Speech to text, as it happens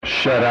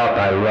Shut up,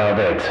 I love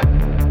it.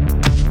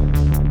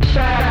 Shut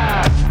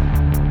up.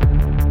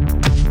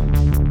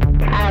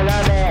 I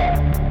love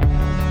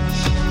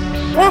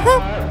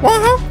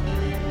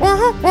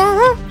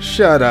it.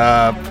 Shut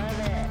up.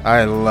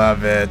 I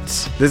love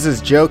it. This is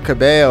Joe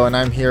Cabello, and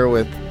I'm here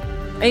with...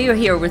 And you're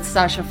here with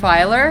Sasha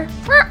Filer.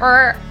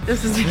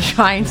 This is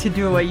trying to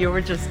do what you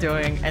were just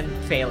doing and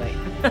failing.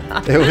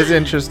 It was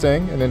an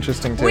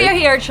interesting take. We are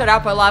here at Shut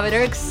Up, I Love It.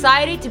 We're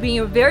excited to be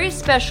a very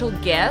special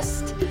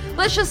guest.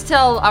 Let's just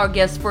tell our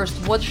guests first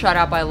what Shut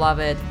Up, I Love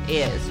It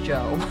is,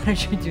 Joe. Why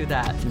don't you do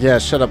that? Yeah,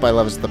 Shut Up, I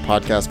Love It is the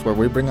podcast where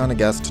we bring on a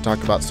guest to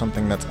talk about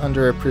something that's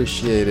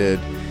underappreciated,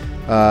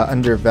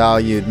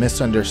 undervalued,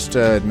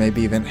 misunderstood,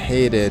 maybe even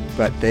hated,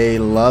 but they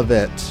love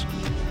it.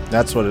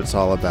 That's what it's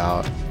all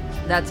about.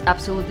 That's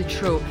absolutely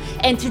true.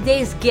 And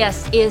today's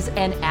guest is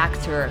an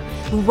actor,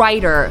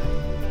 writer,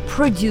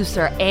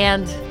 producer,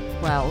 and,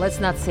 well, let's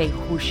not say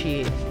who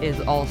she is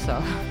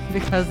also,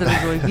 because it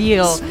will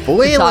reveal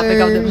the topic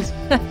of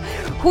the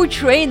who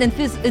trained in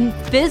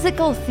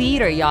physical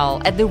theater,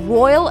 y'all, at the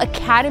Royal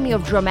Academy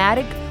of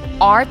Dramatic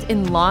Art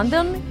in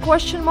London, ?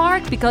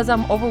 Because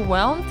I'm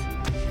overwhelmed.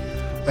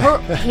 Her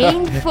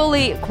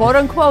painfully,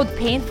 quote-unquote,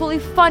 painfully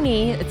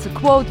funny, it's a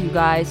quote, you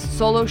guys,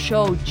 solo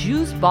show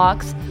Juice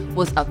Box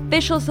was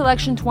official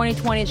selection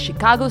 2020 at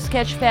Chicago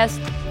Sketch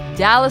Fest,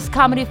 Dallas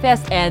Comedy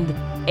Fest, and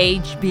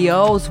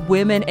HBO's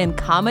Women in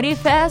Comedy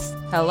Fest.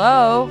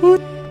 Hello.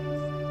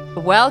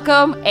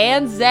 Welcome,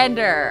 Ann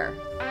Zender.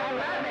 I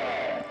love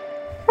it.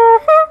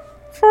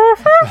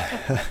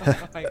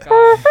 Oh my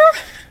God.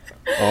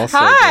 Also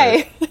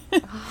Hi.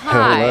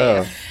 Hi.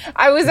 Hello.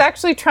 I was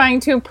actually trying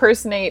to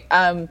impersonate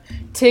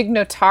Tig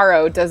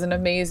Notaro does an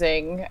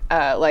amazing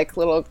like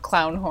little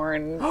clown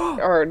horn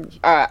or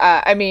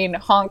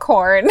honk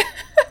horn.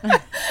 I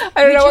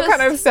don't know what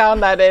kind of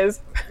sound that is.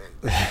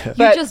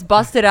 You just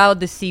busted out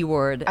the C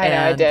word. I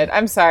know I did.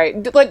 I'm sorry.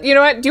 You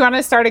know what? Do you want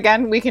to start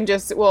again? We can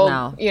just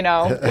No.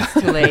 it's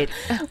Too late.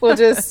 we'll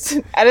just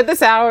edit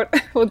this out.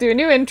 We'll do a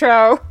new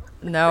intro.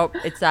 Nope,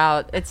 it's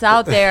out. It's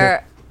out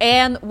there.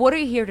 And what are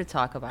you here to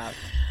talk about?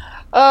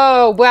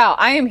 Oh, well,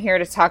 I am here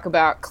to talk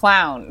about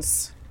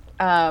clowns,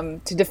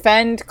 to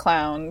defend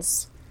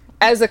clowns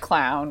as a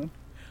clown,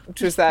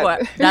 which was that.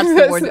 What? That's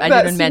the word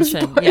I didn't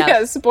mention.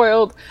 Yes.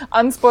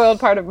 Unspoiled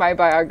part of my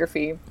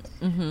biography.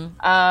 Mm-hmm.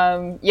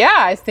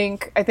 I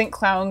think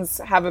clowns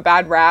have a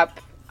bad rap.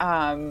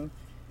 I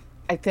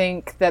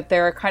think that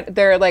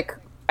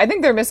I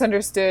think they're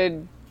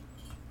misunderstood,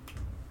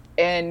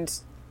 and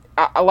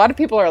a lot of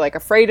people are like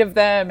afraid of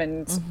them,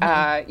 and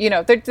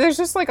there's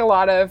just like a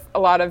lot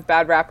of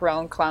bad rap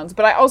around clowns.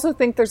 But I also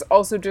think there's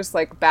also just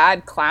like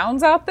bad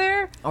clowns out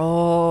there.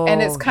 Oh,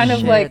 and it's kind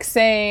of like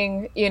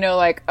saying,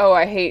 oh,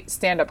 I hate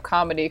stand-up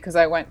comedy because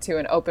I went to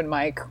an open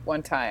mic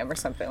one time or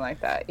something like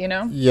that.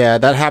 Yeah,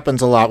 that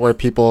happens a lot where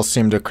people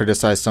seem to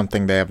criticize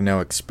something they have no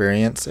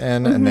experience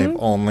in, and they've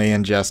only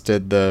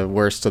ingested the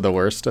worst of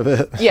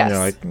it. Yes. And you're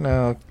like,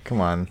 no,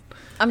 come on.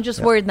 I'm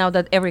just worried now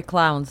that every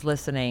clown's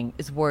listening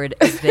is worried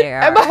as they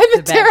are. Am I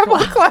the bad terrible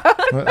clown?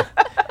 clown?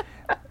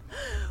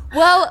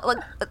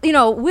 Well,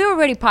 we're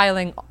already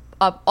piling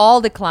up all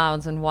the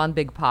clowns in one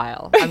big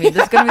pile. I mean,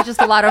 there's going to be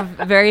just a lot of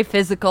very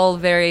physical,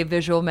 very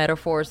visual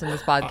metaphors in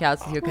this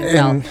podcast, as you can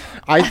tell. And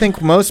I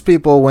think most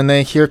people, when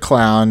they hear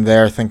clown,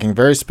 they're thinking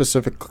very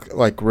specific,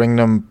 like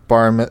Ringnam,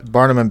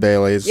 Barnum and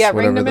Bailey's. Yeah,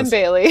 Ringnam and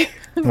Bailey.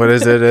 What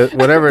is it?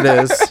 Whatever it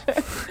is.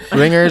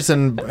 Ringers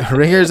and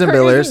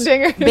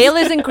Billers.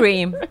 Baileys and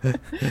cream.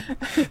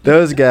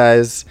 Those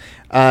guys,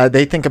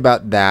 they think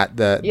about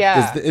that.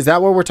 Yeah. Is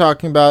that what we're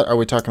talking about? Are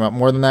we talking about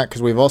more than that?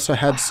 Because we've also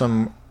had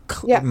some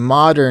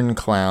modern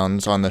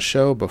clowns on the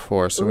show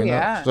before, so we know.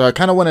 Yeah. So I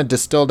kind of want to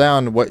distill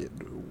down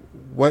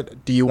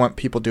what do you want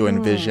people to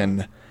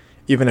envision,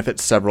 even if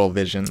it's several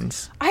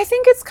visions. I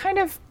think it's kind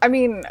of. I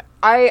mean,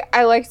 I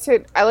like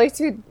to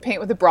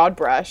paint with a broad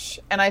brush,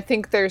 and I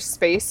think there's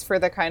space for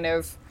the kind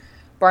of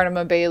Barnum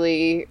and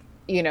Bailey,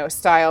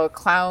 style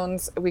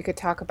clowns. We could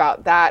talk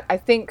about that. I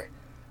think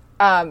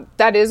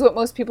that is what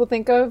most people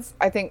think of.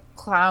 I think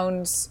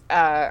clowns,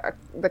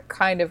 the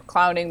kind of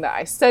clowning that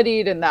I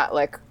studied and that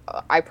like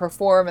I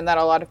perform and that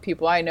a lot of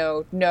people I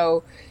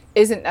know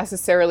isn't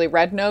necessarily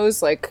red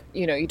nose. Like,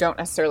 you don't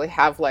necessarily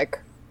have like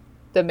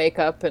the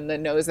makeup and the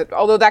nose,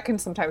 although that can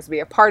sometimes be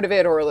a part of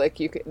it, or like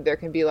there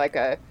can be like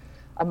a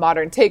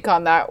modern take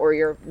on that, or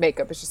your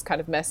makeup is just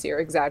kind of messy or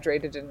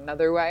exaggerated in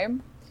another way.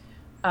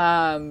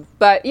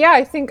 But yeah,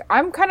 I think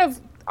I'm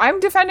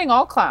defending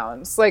all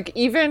clowns, like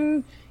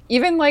even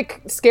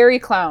like scary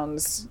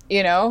clowns,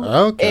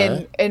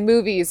 Okay. in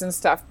movies and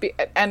stuff.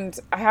 And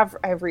I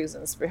have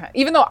reasons behind,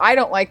 even though I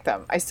don't like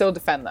them, I still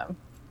defend them.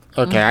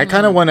 Okay, I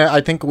kind of want to.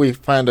 I think we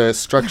find a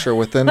structure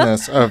within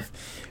this of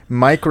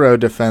micro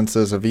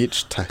defenses of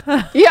each type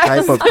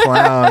of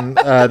clown.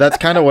 That's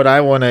kind of what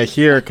I want to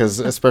hear, because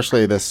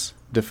especially this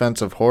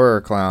defense of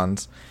horror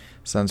clowns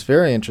sounds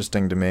very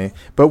interesting to me.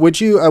 But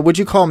would you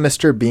call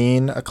Mr.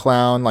 Bean a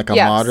clown, like a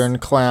modern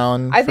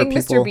clown? I think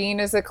Mr. Bean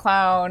is a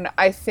clown.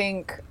 I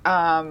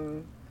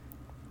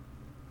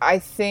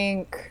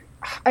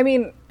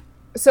mean,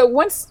 so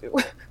once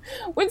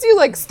you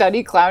like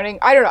study clowning,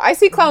 I don't know, I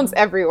see clowns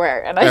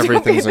everywhere, and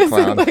Everything's a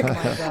clown.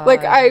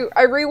 like I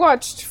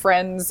rewatched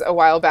Friends a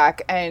while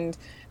back, and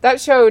that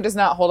show does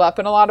not hold up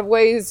in a lot of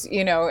ways,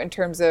 you know, in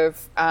terms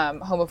of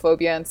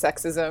homophobia and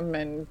sexism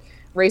and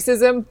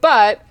racism,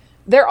 but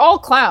they're all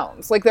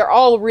clowns. Like, they're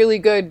all really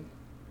good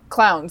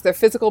clowns. They're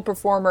physical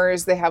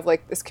performers. They have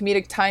like this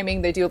comedic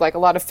timing. They do like a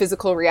lot of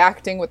physical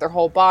reacting with their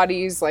whole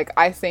bodies. Like,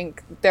 I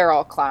think they're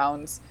all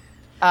clowns.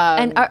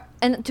 And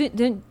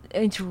to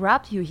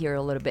interrupt you here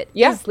a little bit,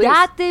 yeah, is please.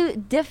 that the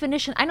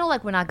definition? I know,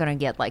 like, we're not gonna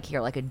get like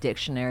here like a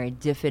dictionary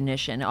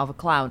definition of a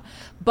clown,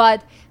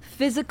 but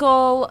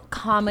physical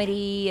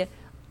comedy,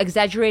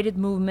 exaggerated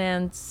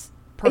movements,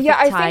 perfect Yeah,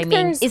 I think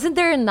timing. Isn't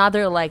there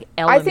another like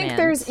element?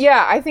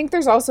 I think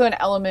there's also an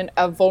element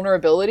of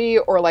vulnerability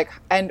or like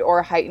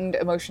or heightened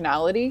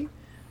emotionality.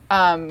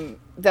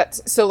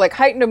 That's so like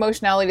heightened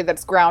emotionality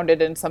that's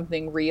grounded in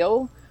something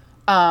real.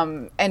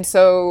 And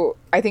so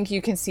I think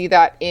you can see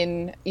that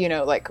in, you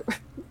know, like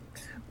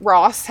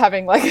Ross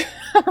having like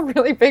a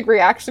really big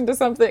reaction to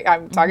something.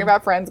 I'm talking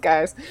about Friends,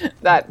 guys.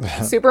 That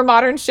super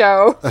modern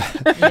show.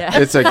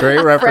 It's a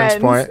great reference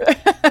point.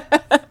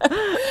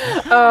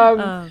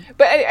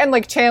 But and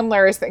like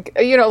Chandler is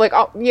you know, like,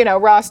 you know,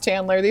 Ross,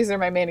 Chandler, these are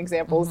my main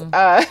examples.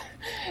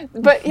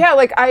 But yeah,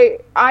 like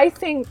I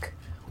think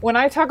when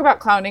I talk about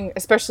clowning,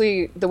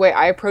 especially the way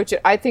I approach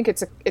it, I think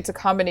it's a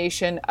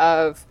combination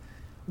of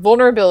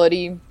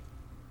vulnerability,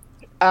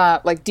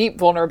 like deep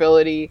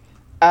vulnerability,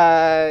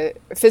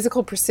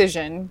 physical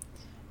precision,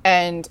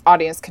 and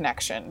audience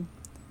connection.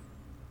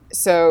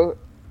 So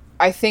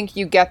I think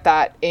you get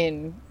that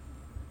in,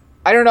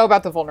 I don't know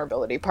about the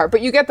vulnerability part,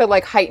 but you get the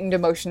like heightened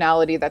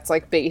emotionality that's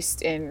like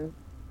based in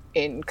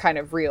kind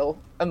of real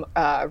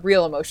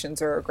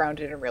emotions or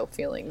grounded in real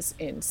feelings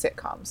in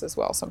sitcoms as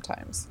well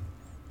sometimes.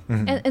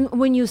 And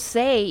when you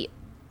say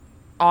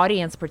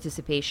audience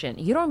participation,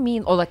 you don't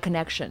mean, or like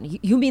connection,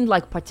 you mean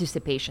like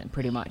participation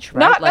pretty much, right?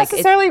 Not like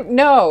necessarily,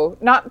 no,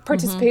 not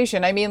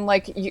participation. I mean,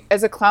 like,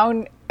 as a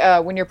clown,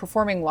 when you're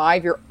performing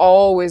live, you're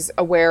always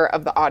aware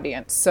of the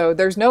audience. So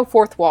there's no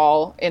fourth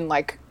wall in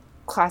like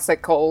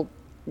classical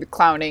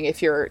clowning.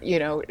 If you're, you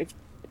know,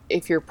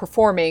 if you're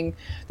performing,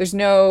 there's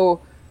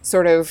no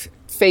sort of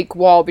fake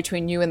wall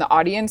between you and the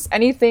audience.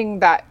 Anything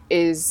that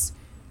is,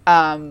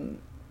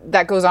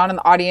 that goes on in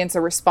the audience,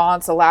 a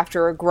response, a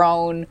laughter, a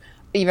groan,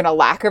 even a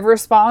lack of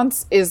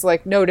response, is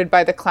like noted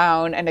by the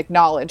clown and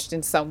acknowledged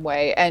in some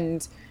way.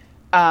 And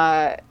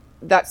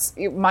that's,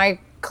 my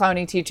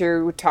clowning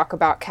teacher would talk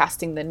about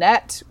casting the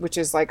net, which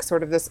is like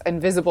sort of this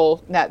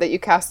invisible net that you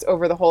cast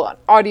over the whole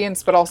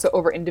audience, but also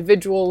over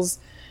individuals,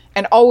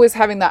 and always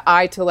having that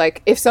eye to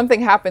like, if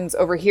something happens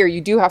over here,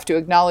 you do have to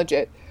acknowledge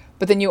it,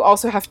 but then you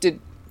also have to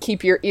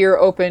keep your ear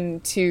open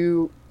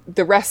to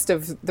the rest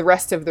of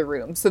the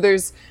room. So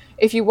there's,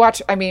 if you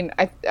watch, I mean,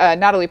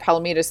 Natalie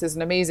Palamides is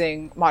an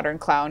amazing modern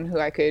clown who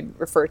I could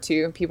refer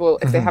to. People,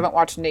 if they haven't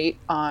watched Nate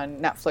on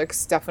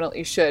Netflix,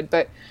 definitely should.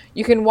 But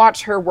you can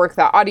watch her work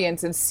that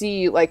audience and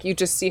see, like, you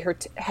just see her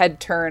head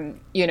turn,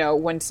 you know,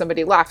 when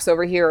somebody laughs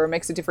over here or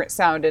makes a different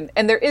sound.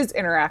 And there is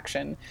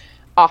interaction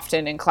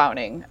often in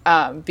clowning,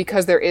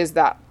 because there is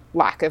that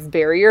lack of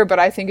barrier. But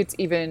I think it's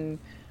even,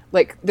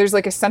 like, there's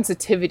like a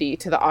sensitivity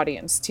to the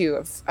audience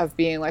too, of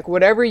being like,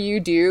 whatever you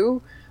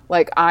do,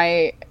 like,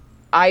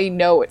 I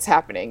know it's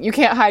happening. You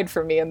can't hide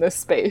from me in this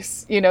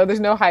space. You know, there's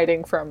no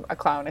hiding from a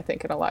clown, I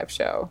think, in a live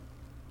show.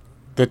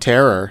 The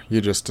terror. You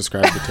just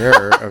described the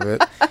terror of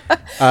it.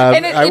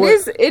 And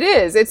it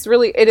is. It's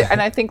really,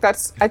 and I think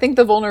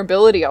the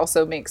vulnerability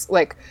also makes,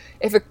 like,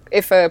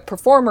 if a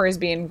performer is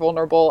being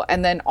vulnerable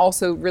and then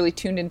also really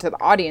tuned into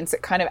the audience,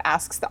 it kind of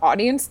asks the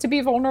audience to be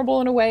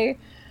vulnerable in a way.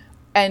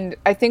 And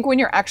I think when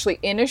you're actually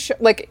in a show,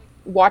 like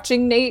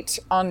watching Nate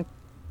on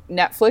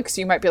Netflix,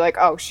 you might be like,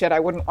 oh shit,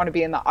 I wouldn't want to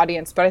be in the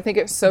audience. But I think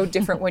it's so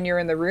different when you're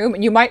in the room,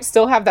 and you might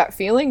still have that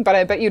feeling, but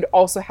I bet you'd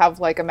also have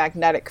like a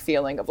magnetic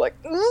feeling of like,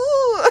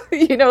 ooh,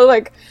 you know,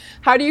 like,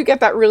 how do you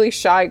get that really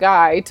shy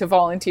guy to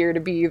volunteer to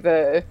be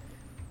the,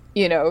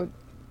 you know,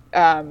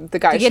 the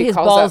guy to get she his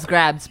calls balls up.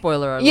 grabbed,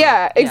 spoiler alert.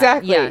 Yeah,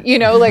 exactly. Yeah. You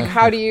know, like,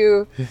 how do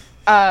you,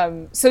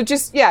 so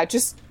just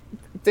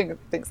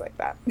things like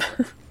that.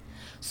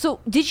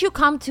 So did you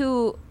come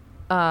to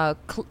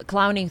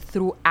clowning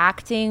through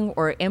acting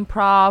or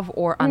improv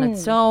or on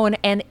its own?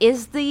 And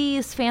is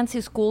this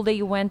fancy school that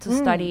you went to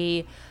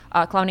study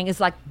clowning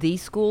is like the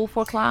school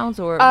for clowns,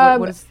 or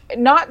what is?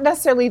 Not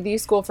necessarily the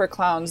school for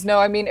clowns. No,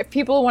 I mean, if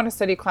people want to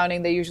study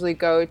clowning, they usually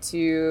go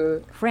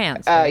to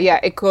France. Right?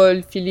 Yeah,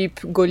 École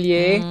Philippe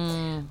Gaulier,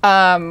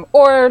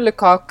 or Le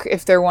Coq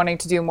if they're wanting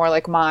to do more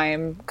like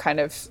mime kind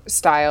of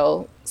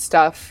style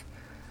stuff.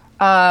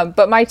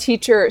 But my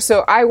teacher,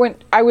 so I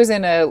was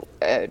in a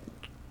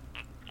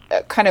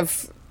kind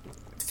of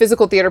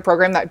physical theater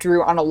program that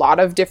drew on a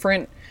lot of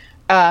different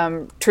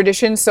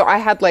traditions. So I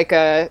had like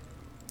a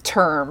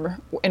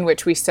term in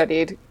which we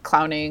studied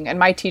clowning, and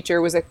my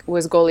teacher was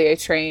Gaulier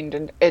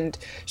trained, and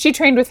she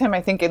trained with him,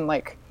 I think, in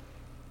like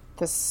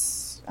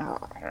this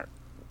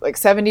like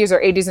 70s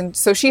or 80s, and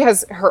so she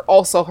has her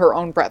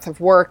own breadth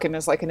of work and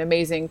is like an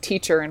amazing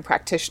teacher and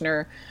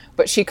practitioner,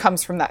 but she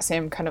comes from that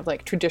same kind of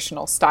like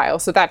traditional style.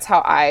 So that's how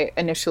I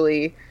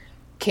initially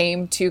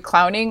came to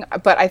clowning.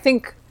 But I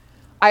think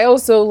I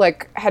also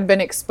like had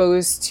been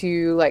exposed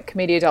to like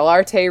Commedia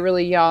dell'arte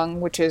really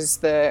young, which is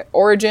the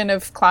origin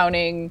of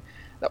clowning,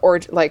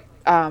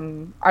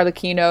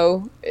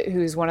 Arlecchino,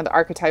 who's one of the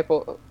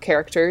archetypal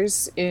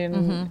characters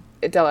in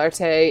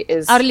dell'arte,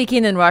 is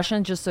Arlequin in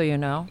Russian, just so you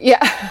know. Yeah.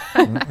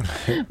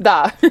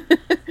 Da.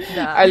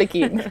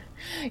 Arlequin.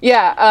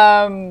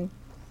 Yeah.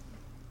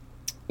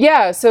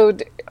 Yeah. So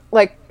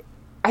like,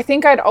 I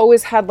think I'd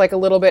always had like a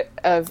little bit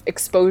of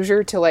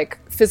exposure to like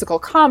physical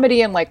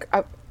comedy, and like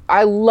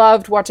I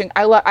loved watching.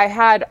 I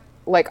had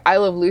like I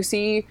Love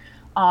Lucy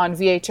on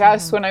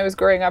VHS when I was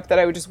growing up that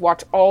I would just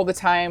watch all the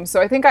time.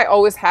 So I think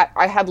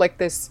I had like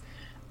this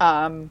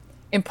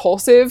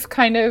impulsive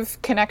kind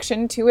of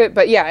connection to it.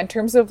 But yeah, in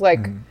terms of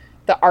like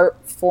the art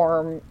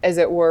form, as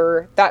it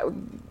were, that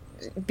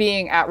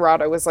being at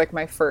RADA was like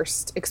my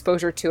first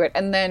exposure to it.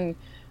 And then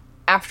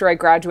after I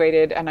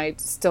graduated, and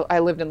I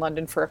lived in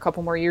London for a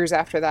couple more years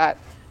after that,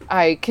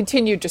 I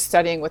continued just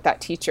studying with that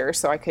teacher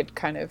so I could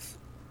kind of,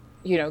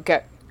 you know,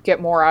 get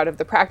more out of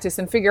the practice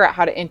and figure out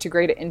how to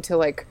integrate it into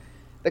like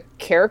the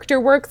character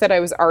work that I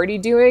was already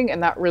doing.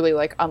 And that really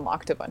like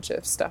unlocked a bunch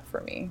of stuff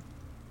for me.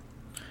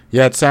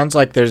 Yeah, it sounds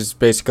like there's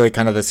basically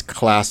kind of this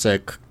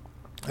classic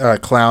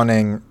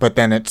clowning, but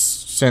then it's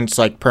since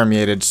like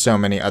permeated so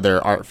many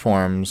other art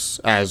forms,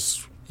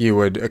 as you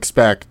would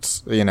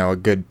expect, you know, a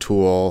good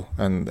tool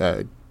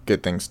and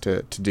good things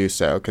to do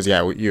so. Because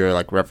yeah, you're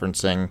like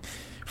referencing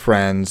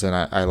Friends and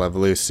I Love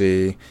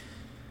Lucy.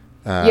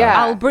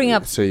 I'll bring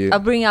up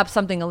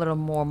something a little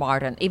more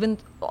modern, even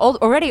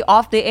already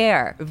off the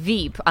air.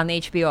 Veep on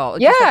HBO.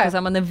 Yeah, because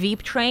I'm on the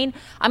Veep train.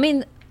 I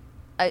mean,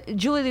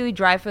 Julie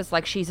Louis-Dreyfus,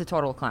 like, she's a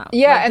total clown.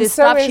 Yeah, like, and this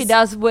so stuff she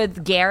does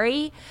with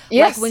Gary.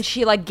 Yes. Like when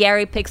she like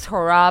Gary picks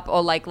her up,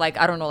 or like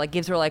I don't know, like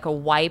gives her like a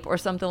wipe or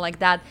something like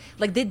that.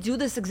 Like they do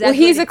this exactly.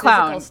 Well, he's a physical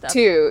clown stuff.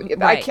 too.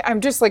 Right.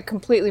 I'm just like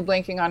completely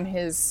blanking on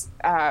his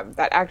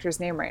that actor's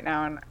name right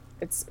now, and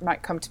it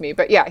might come to me.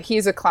 But yeah,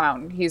 he's a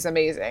clown. He's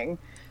amazing.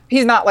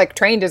 He's not like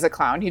trained as a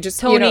clown. He just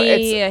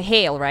Tony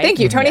Hale, right? Thank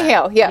you, Tony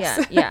Hale.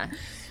 Yes. Yeah.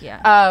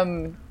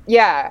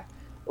 Yeah.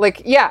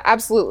 Like, yeah,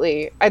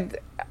 absolutely.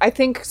 I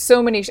think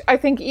so many, I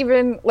think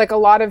even like a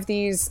lot of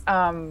these,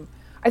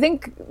 I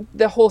think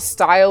the whole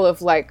style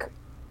of like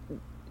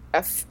a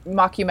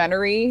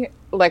mockumentary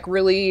like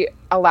really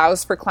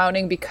allows for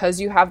clowning because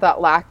you have that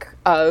lack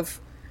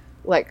of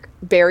like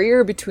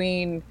barrier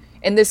between,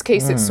 in this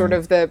case, it's sort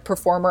of the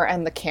performer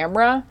and the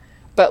camera,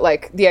 but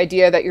like the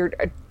idea that you're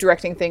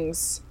directing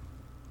things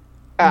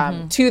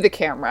to the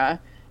camera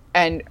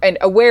and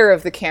aware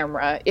of the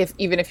camera,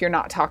 even if you're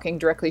not talking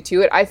directly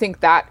to it. I think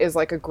that is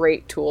like a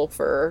great tool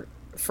for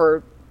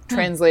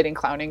translating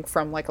clowning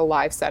from like a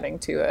live setting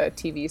to a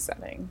TV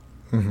setting.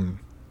 Mm-hmm.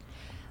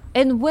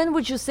 And when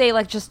would you say,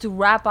 like, just to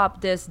wrap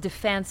up this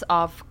defense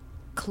of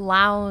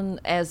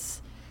clown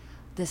as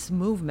this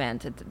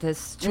movement,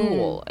 this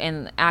tool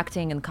in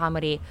acting and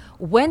comedy,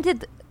 when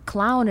did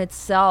clown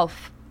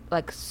itself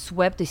like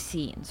swept the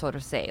scene, so to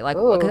say? Like,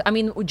 I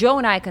mean, Joe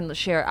and I can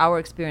share our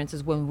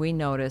experiences when we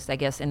noticed, I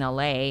guess, in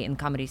LA in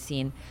comedy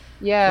scene,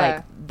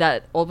 like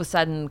that all of a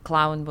sudden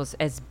clown was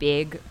as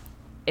big,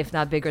 if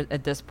not bigger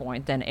at this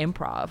point, than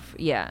improv.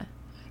 Yeah,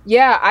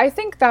 I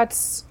think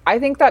that's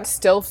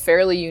still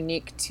fairly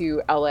unique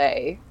to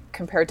LA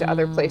compared to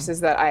other places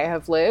that I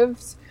have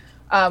lived.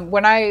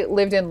 When I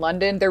lived in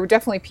London, there were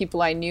definitely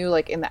people I knew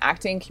like in the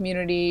acting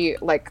community,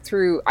 like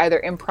through either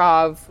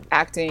improv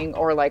acting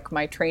or like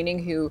my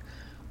training, who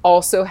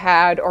also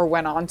had or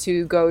went on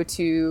to go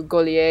to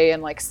Gaulier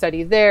and like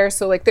study there.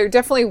 So like there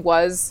definitely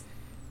was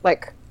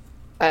like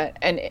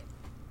an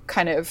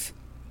kind of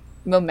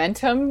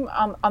momentum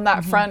on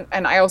that front.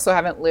 And I also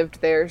haven't lived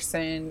there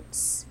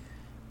since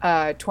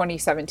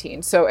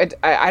 2017. So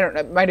I don't know,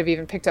 it might have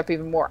even picked up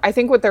even more. I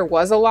think what there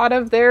was a lot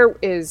of there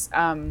is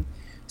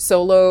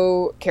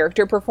solo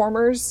character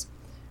performers.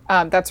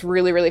 That's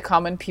really, really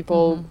common.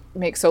 People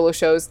make solo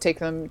shows, take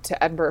them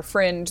to Edinburgh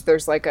Fringe.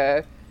 There's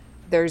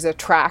a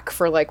track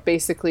for like,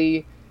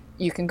 basically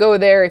you can go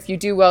there. If you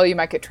do well, you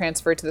might get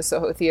transferred to the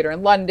Soho Theatre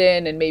in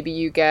London, and maybe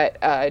you get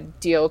a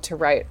deal to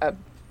write a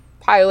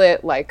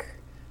pilot. Like,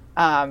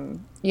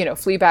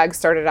 Fleabag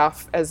started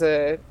off as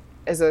a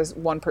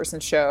one-person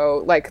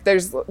show. Like,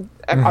 there's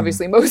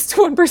obviously most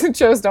one-person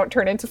shows don't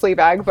turn into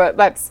Fleabag, but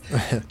that's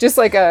just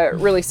like a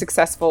really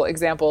successful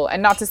example.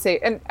 And not to say,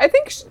 and I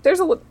think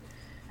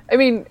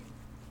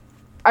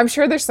I'm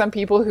sure there's some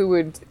people who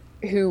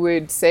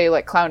would say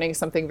like clowning is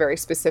something very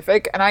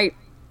specific, and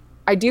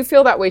I do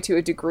feel that way to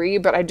a degree,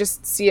 but I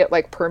just see it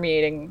like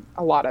permeating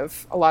a lot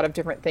of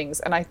different things.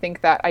 And I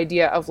think that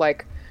idea of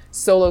like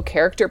solo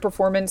character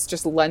performance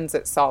just lends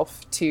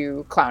itself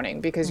to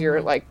clowning, because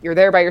you're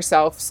there by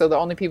yourself, so the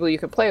only people you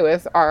can play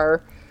with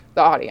are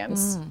the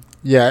audience.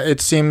 Yeah,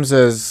 it seems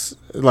as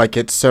like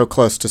it's so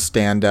close to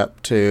stand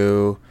up,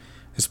 to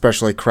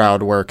especially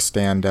crowd work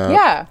stand up.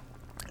 Yeah.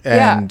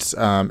 And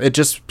it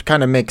just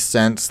kind of makes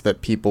sense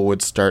that people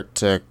would start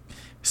to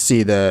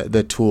see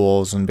the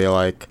tools and be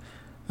like,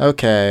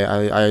 okay,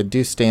 I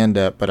do stand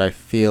up, but I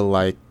feel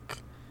like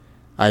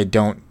I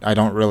don't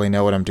really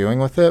know what I'm doing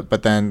with it.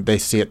 But then they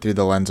see it through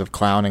the lens of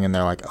clowning and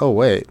they're like, oh,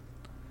 wait,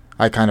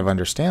 I kind of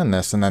understand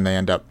this. And then they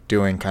end up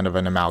doing kind of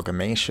an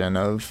amalgamation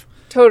of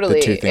totally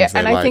the two things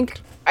and they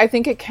I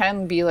think it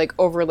can be like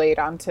overlaid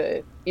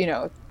onto, you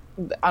know,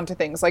 onto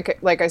things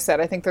like I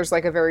said. I think there's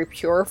like a very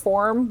pure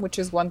form, which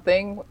is one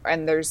thing,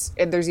 and there's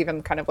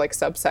even kind of like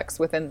subsects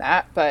within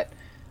that, but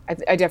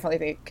I definitely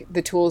think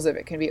the tools of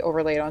it can be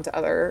overlaid onto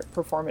other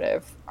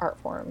performative art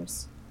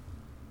forms.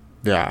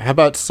 Yeah. How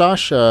about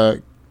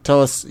Sasha?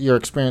 Tell us your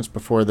experience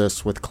before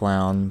this with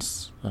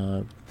clowns.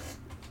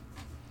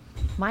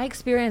 My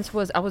experience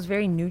was I was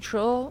very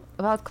neutral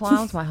about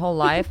clowns my whole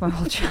life, my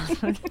whole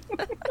childhood.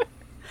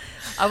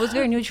 I was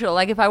very neutral.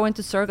 Like if I went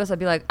to circus, I'd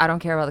be like, I don't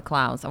care about the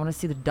clowns. I want to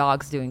see the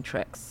dogs doing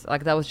tricks.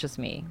 Like that was just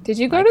me. Did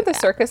you go to the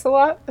circus a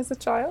lot as a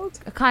child?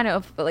 Kind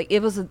of. Like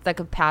it was like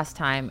a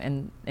pastime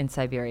in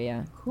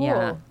Siberia. Cool.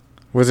 Yeah.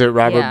 Was it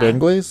Robert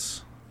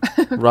Bingley's?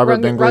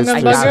 Robert Bingley's?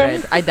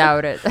 I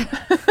doubt it.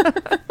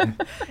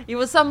 It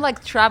was some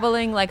like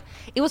traveling, like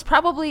it was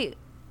probably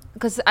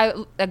because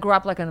I grew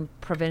up like in a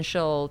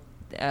provincial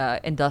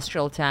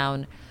industrial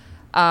town.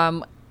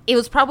 It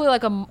was probably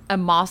like a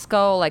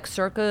Moscow like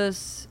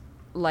circus,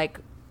 like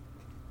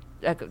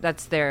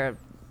that's their,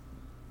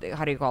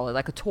 how do you call it,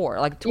 like a tour,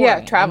 like touring, yeah,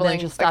 traveling,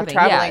 just like a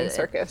traveling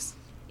circus.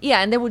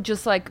 Yeah, and they would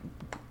just like,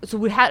 so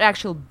we had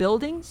actual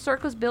building,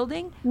 circus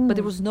building, but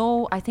there was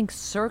no, I think,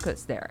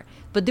 circus there.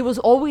 But there was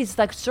always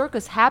like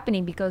circus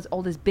happening because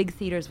all these big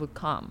theaters would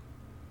come.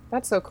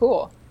 That's so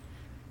cool.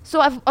 So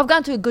I've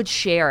gone to a good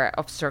share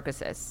of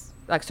circuses,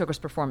 like circus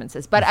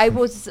performances. But I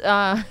was,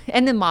 and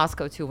in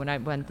Moscow too, when I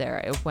went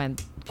there, I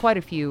went quite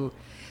a few.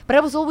 But I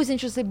was always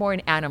interested more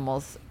in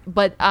animals.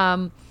 But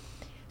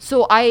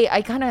so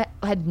I kind of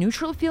had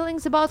neutral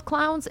feelings about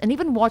clowns. And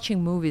even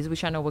watching movies,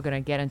 which I know we're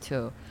going to get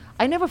into,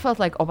 I never felt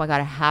like, oh my God,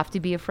 I have to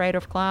be afraid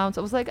of clowns.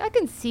 I was like, I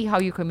can see how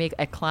you can make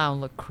a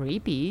clown look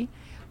creepy.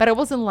 But I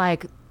wasn't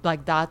like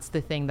that's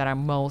the thing that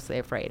I'm mostly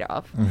afraid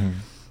of. Mm-hmm.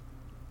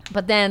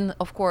 But then,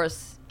 of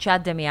course,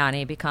 Chad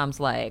Damiani becomes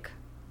like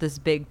this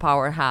big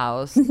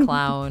powerhouse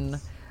clown,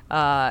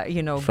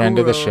 friend guru,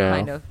 of the show.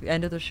 Kind of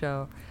end of the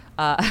show.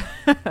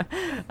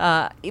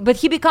 But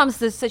he becomes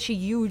such a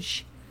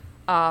huge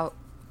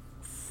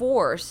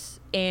force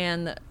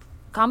in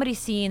comedy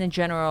scene in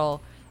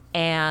general,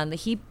 and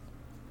I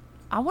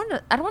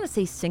don't want to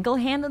say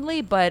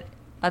single-handedly, but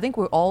I think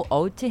we're all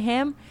owed to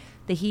him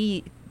that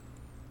he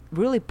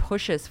really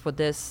pushes for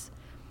this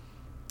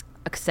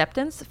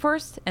acceptance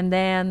first, and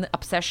then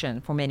obsession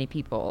for many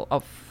people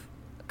of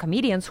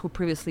comedians who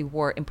previously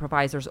were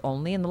improvisers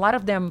only, and a lot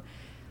of them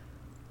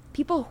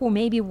people who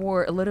maybe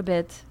were a little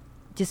bit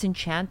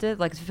disenchanted,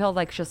 like felt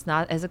like just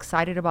not as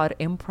excited about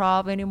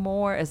improv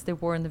anymore as they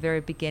were in the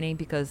very beginning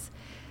because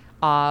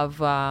of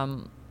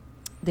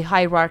the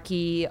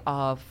hierarchy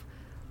of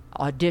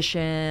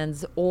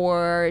auditions,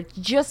 or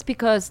just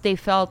because they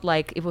felt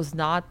like it was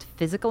not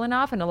physical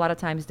enough, and a lot of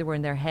times they were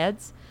in their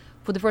heads.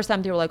 For the first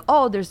time, they were like,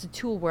 oh, there's a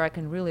tool where I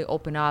can really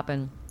open up.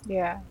 And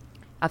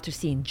after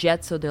seeing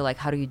Jetso, they're like,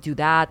 how do you do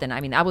that? And I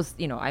mean, I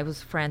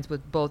was friends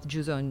with both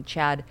Juzo and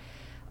Chad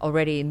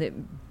already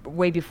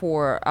way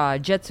before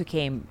Jetsu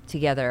came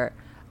together.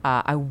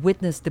 I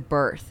witnessed the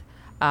birth.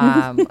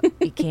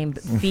 It came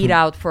feet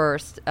out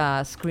first,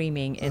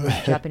 screaming in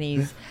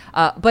Japanese.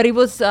 But it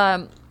was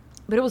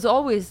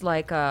always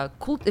like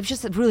cool. It was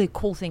just a really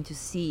cool thing to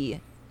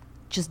see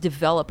just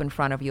develop in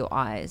front of your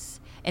eyes.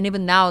 And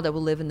even now that we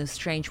live in this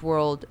strange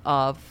world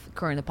of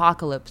current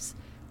apocalypse,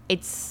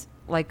 it's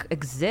like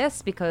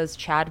exists because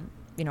Chad,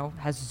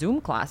 has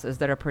Zoom classes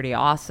that are pretty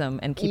awesome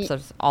and keeps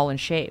us all in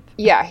shape.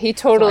 Yeah, he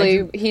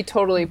totally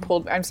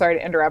pulled. I'm sorry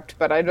to interrupt,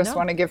 but I just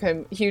want to give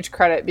him huge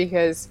credit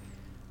because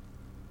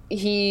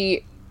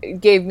he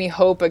gave me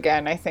hope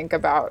again, I think,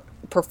 about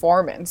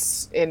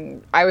performance.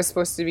 I was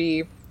supposed to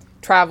be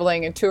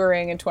traveling and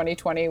touring in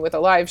 2020 with a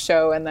live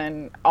show, and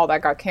then all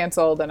that got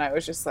canceled, and I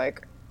was just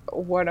like,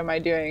 what am I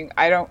doing?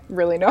 I don't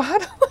really know how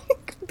to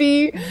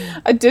be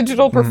a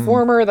digital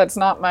performer. That's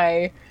not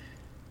my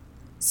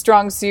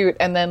strong suit.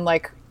 And then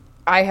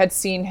I had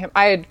seen him.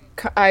 I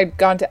had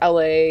gone to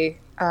LA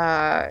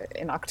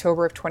in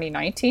October of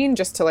 2019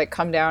 just to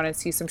come down and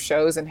see some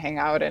shows and hang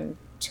out, and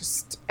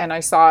I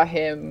saw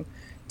him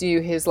do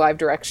his live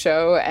direct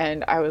show,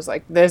 and I was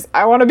like,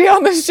 I want to be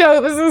on this show.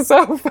 This is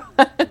so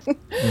fun.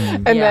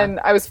 Then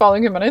I was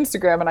following him on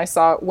Instagram, and I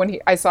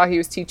saw he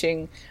was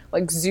teaching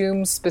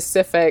Zoom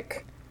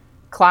specific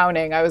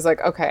clowning. I was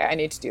like, okay, I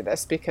need to do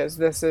this because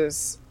this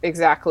is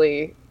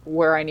exactly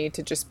where I need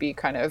to just be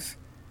kind of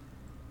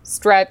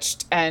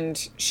stretched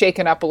and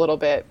shaken up a little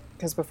bit,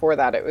 because before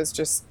that it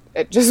just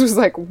was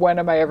like, when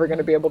am I ever going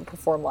to be able to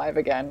perform live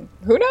again?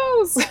 Who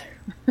knows?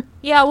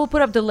 Yeah, we'll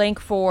put up the link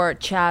for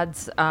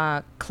Chad's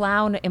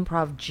Clown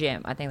Improv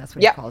Gym. I think that's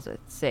what Yeah. he calls it.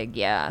 SIG,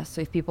 yeah.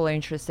 So if people are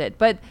interested.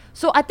 But,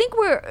 so I think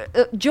we're...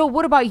 Joe,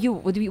 what about you?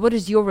 What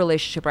is your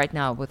relationship right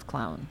now with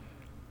clown?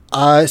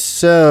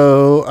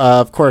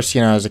 Of course,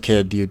 as a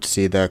kid, you'd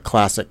see the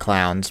classic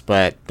clowns,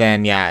 but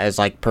then, as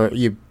like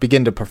you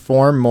begin to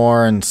perform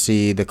more and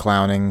see the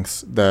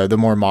clownings, the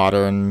more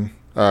modern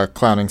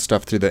clowning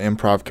stuff through the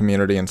improv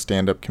community and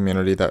stand-up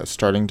community that was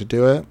starting to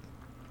do it,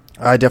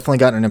 I definitely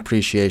got an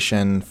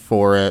appreciation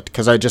for it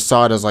because I just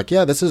saw it as like,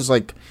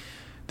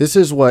 this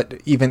is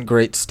what even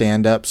great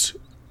stand-ups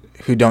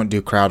who don't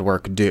do crowd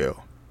work do.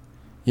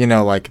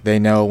 Like they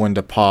know when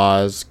to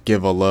pause,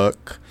 give a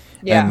look,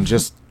 and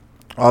just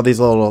all these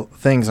little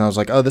things. And I was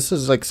like, oh, this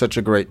is like such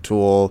a great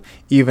tool,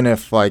 even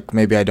if like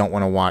maybe I don't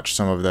want to watch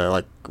some of the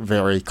like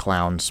very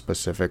clown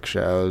specific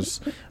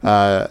shows.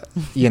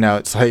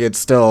 It's like it's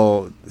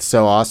still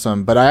so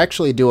awesome. But I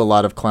actually do a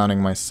lot of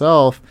clowning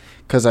myself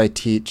because I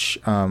teach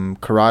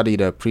karate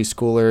to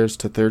preschoolers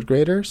to third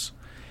graders.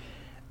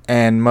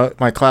 And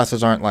my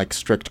classes aren't like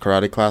strict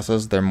karate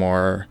classes. They're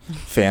more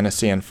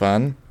fantasy and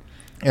fun.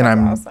 And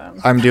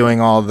I'm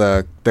doing all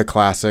the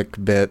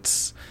classic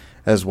bits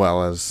as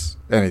well as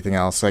anything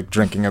else, like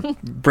drinking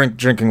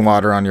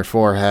water on your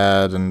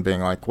forehead and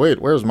being like,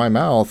 wait, where's my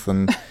mouth?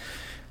 And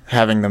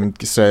having them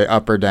say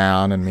up or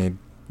down and me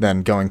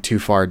then going too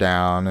far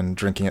down and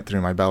drinking it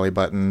through my belly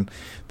button,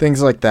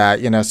 things like that,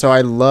 So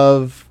I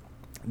love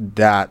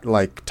that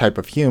like type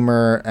of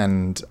humor,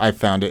 and I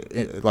found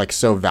it like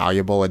so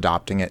valuable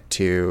adopting it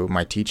to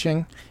my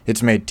teaching.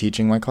 It's made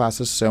teaching my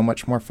classes so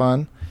much more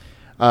fun.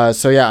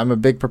 I'm a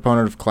big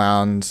proponent of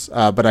clowns,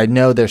 but I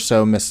know they're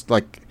so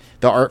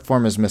the art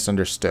form is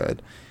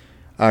misunderstood.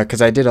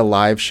 Because I did a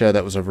live show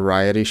that was a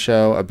variety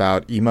show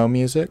about emo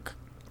music.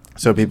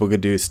 So people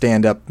could do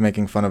stand-up,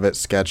 making fun of it,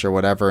 sketch or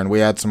whatever. And we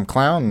had some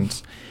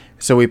clowns.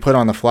 So we put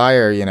on the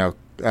flyer,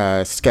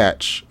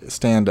 sketch,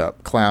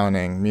 stand-up,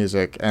 clowning,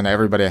 music. And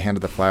everybody I handed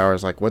the flyer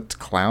was like, what's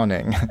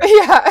clowning?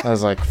 Yeah. I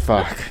was like,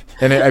 fuck.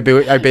 And I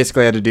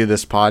basically had to do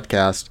this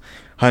podcast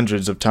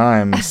hundreds of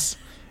times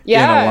in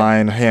a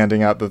line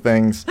handing out the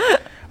things.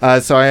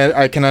 So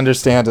I can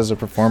understand as a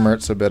performer,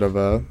 it's a bit of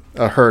a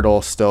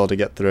hurdle still to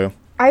get through.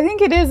 I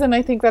think it is, and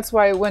I think that's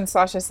why when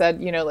Sasha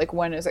said, like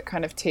when is it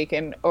kind of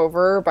taken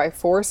over by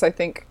force, I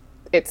think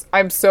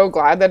I'm so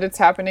glad that it's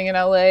happening in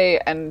LA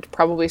and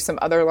probably some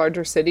other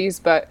larger cities,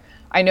 but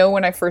I know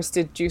when I first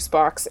did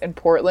Juicebox in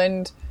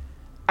Portland,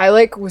 I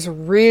was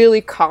really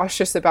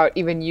cautious about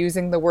even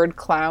using the word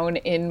clown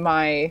in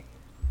my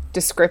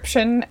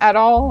description at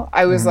all.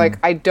 I was like,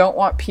 I don't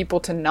want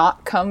people to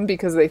not come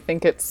because they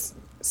think it's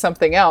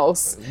something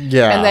else.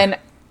 Yeah. And then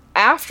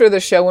after the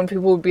show, when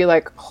people would be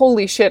like,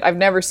 holy shit, I've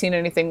never seen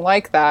anything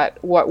like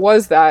that, what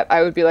was that?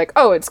 I would be like,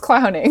 oh, it's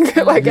clowning.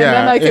 And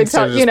then I could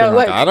tell,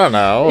 I don't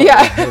know.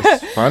 Yeah.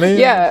 It's funny.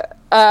 Yeah.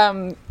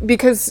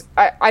 Because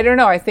I don't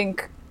know, I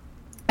think,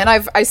 and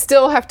I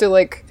still have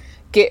to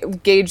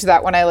gauge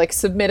that when I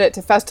submit it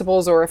to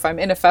festivals, or if I'm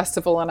in a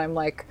festival and I'm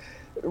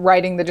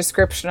writing the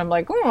description, I'm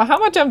like, how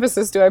much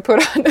emphasis do I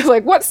put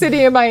on what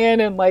city am I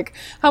in, and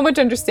how much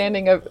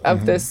understanding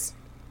of this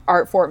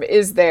art form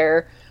is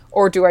there,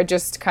 or do I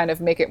just kind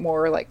of make it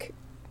more like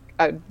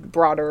a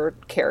broader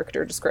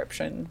character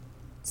description?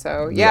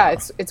 So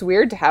it's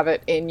weird to have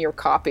it in your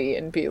copy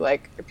and be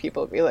like,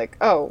 people be like,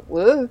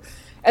 oh,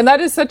 and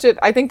that is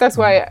I think that's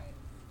why,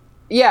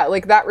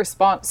 that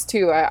response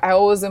too. I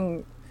always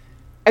am.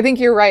 I think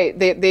you're right.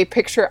 They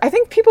picture. I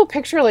think people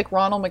picture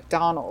Ronald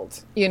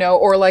McDonald,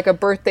 or a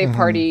birthday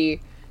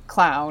party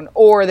clown,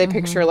 or they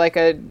picture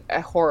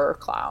a horror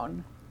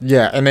clown.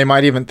 Yeah, and they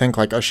might even think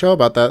a show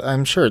about that.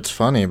 I'm sure it's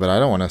funny, but I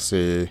don't want to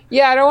see.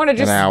 Yeah, I don't want to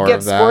just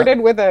get squirted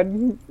with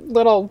a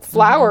little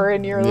flower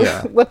in your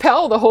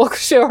lapel the whole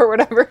show or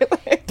whatever.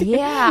 I think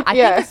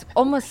it's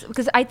almost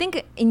because I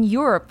think in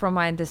Europe, from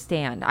what I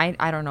understand,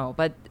 I don't know,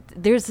 but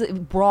there's a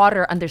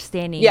broader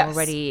understanding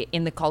already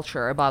in the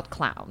culture about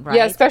clown, right?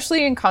 Yeah,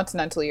 especially in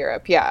continental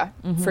Europe. Yeah,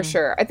 for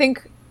sure. I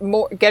think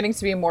getting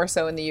to be more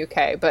so in the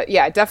UK, but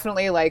yeah,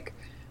 definitely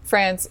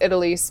France,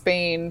 Italy,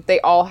 Spain. They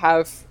all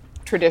have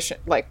tradition,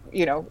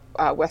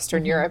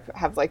 Western Europe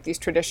have these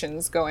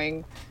traditions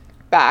going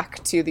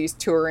back to these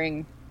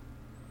touring,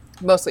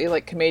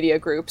 mostly commedia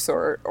groups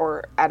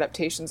or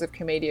adaptations of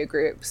commedia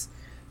groups.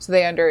 So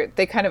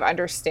they kind of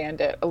understand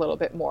it a little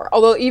bit more.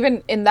 Although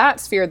even in that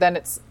sphere, then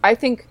I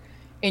think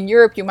in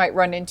Europe you might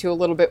run into a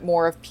little bit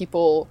more of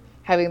people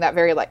having that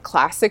very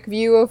classic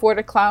view of what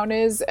a clown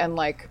is, and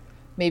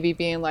maybe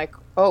being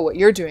oh, what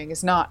you're doing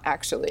is not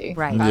actually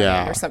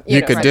right. Or something.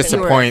 You could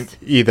disappoint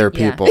either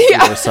people,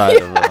 either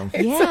side of them.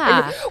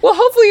 Yeah. Well,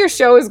 hopefully your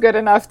show is good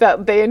enough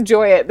that they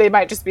enjoy it. They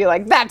might just be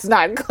like, that's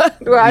not clown.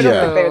 Well, I don't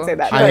think they would say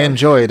that. I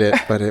enjoyed it,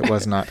 but it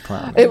was not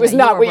clown. It was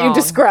not what you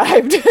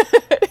described.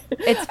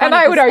 It's and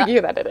I would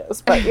argue that it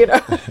is, but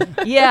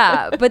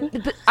Yeah,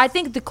 but I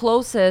think the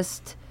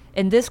closest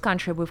in this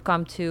country we've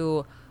come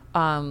to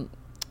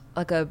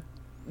a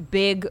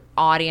big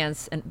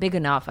audience, and big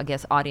enough, I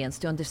guess, audience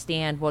to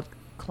understand what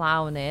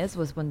clown is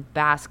was when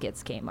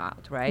Baskets came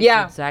out, right?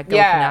 Yeah, With Zach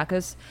yeah.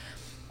 Galifianakis.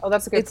 Oh,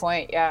 that's a good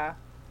point. Yeah.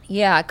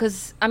 Yeah,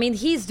 because I mean,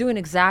 he's doing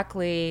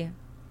exactly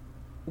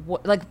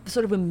what, like,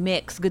 sort of a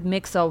good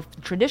mix of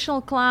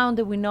traditional clown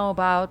that we know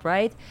about,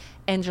 right?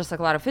 And just like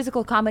a lot of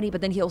physical comedy,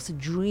 but then he also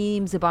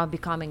dreams about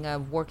becoming a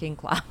working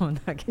clown,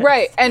 I guess.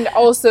 Right. And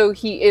also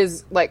he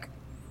is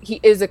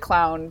a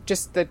clown,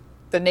 just the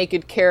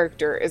naked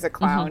character is a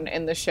clown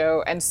in the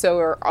show, and so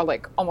are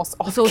like almost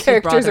all So the is his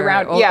characters brother,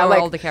 around. or Yeah, like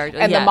all the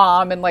characters, and yeah. the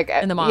mom and like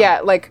the mom.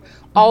 yeah, like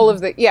all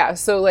of the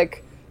so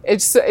like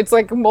it's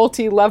like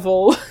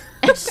multi-level.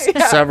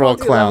 Several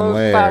clown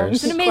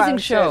layers. It's an amazing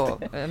show.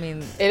 I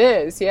mean, It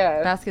is,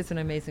 yeah. Basket's an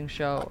amazing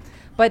show.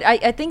 But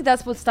I think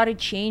that's what started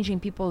changing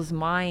people's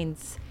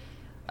minds.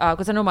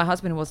 Because I know my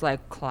husband was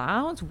like,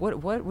 clowns?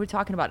 What we're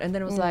talking about? And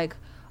then it was like,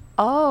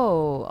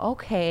 oh,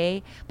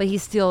 okay. But he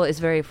still is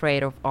very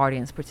afraid of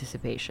audience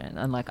participation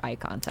and like eye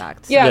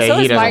contact. Yeah, Yeah, so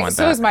he is doesn't my want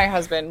so that. is my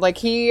husband. Like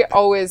he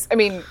always, I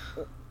mean,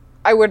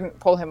 I wouldn't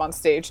pull him on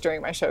stage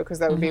during my show because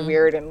that would be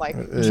weird and like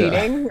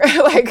cheating.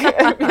 Like,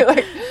 I'd be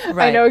like I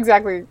Right. know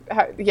exactly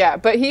how. Yeah,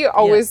 but he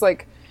always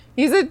like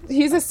he's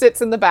a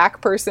sits in the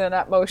back person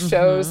at most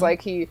shows.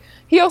 Like he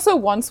also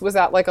once was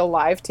at like a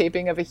live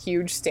taping of a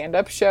huge stand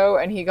up show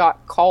and he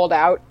got called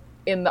out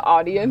in the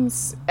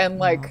audience and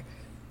like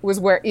was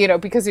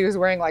because he was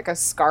wearing like a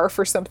scarf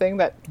or something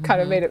that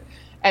kind of made it,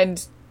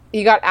 and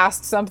he got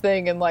asked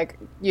something and like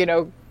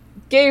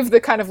gave the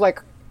kind of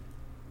like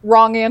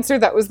wrong answer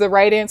that was the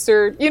right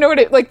answer,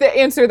 like the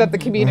answer that the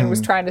comedian was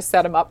trying to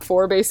set him up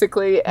for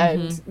basically,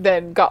 and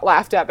then got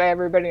laughed at by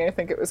everybody. I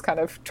think it was kind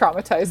of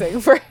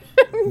traumatizing for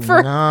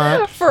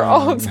Not for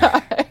all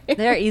fun. time.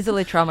 They're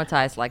easily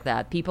traumatized like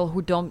that. People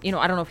who don't, I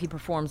don't know if he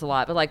performs a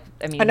lot, but like,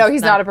 I mean, I know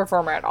he's not a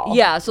performer at all.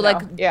 Yeah, so No.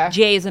 like yeah.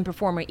 Jay isn't a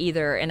performer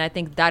either, and I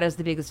think that is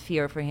the biggest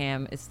fear for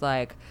him. It's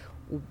like,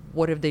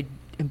 what if they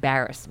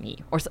embarrass me,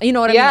 or you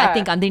know what I mean? I Yeah.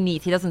 think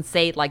underneath he doesn't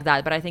say it like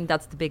that, but I think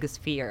that's the biggest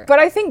fear. But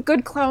I think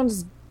good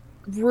clowns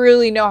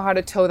really know how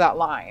to toe that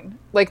line.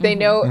 Like they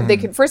know they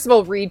can first of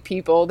all read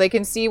people. They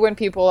can see when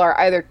people are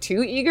either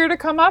too eager to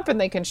come up and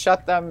they can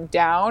shut them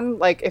down.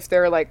 Like if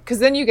they're like, because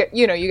then you get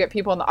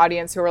people in the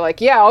audience who are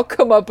like, yeah, I'll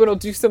come up and I'll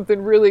do something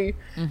really,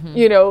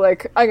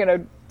 like I'm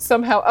gonna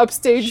somehow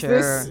upstage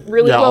this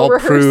really Yeah, well I'll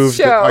prove rehearsed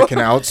show. that I can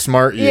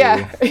outsmart you.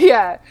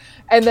 Yeah.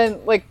 And then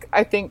like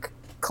I think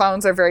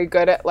clowns are very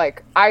good at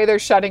like either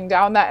shutting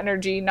down that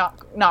energy,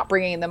 not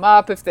bringing them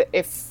up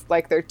if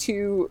like they're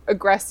too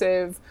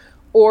aggressive,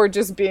 or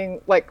just being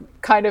like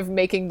kind of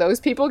making those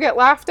people get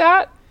laughed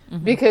at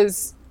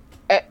because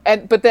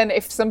but then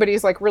if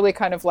somebody's like really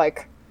kind of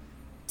like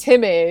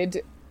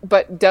timid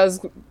but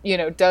does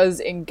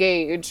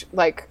engage,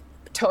 like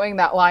towing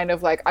that line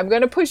of like, I'm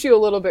going to push you a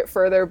little bit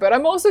further, but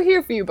I'm also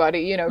here for you,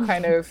 buddy,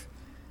 kind of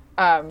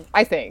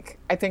I think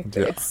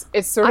Yeah.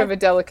 it's sort of a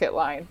delicate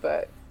line,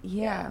 but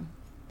yeah.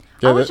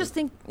 Yeah, I was that- just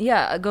think,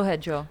 go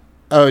ahead, Joe.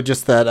 Oh,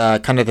 just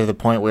that kind of to the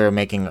point we were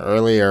making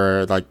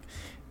earlier, like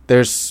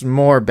there's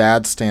more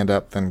bad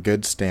stand-up than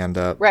good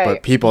stand-up, Right.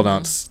 but people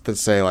don't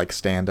say like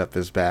stand-up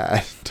is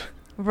bad.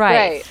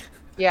 Right.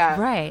 Yeah.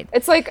 Right.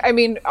 It's like, I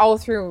mean, all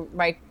through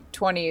my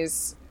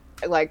 20s,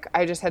 like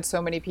I just had so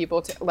many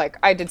people like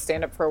I did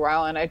stand up for a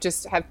while, and I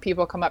just have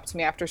people come up to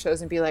me after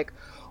shows and be like,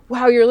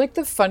 wow, you're like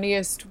the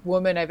funniest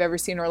woman I've ever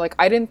seen, or like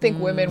I didn't think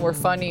women were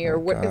funny, or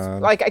what,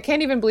 like I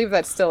can't even believe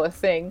that's still a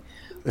thing.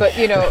 But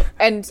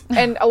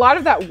and a lot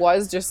of that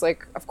was just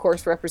like, of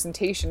course,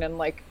 representation, and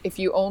like if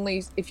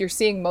you're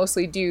seeing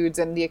mostly dudes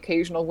and the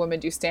occasional woman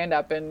do stand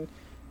up, and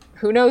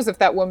who knows if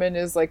that woman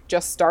is like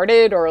just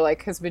started or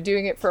like has been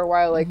doing it for a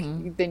while, like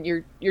then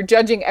you're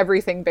judging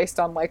everything based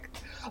on like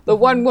the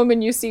one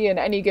woman you see in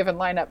any given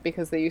lineup,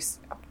 because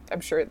I'm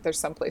sure there's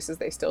some places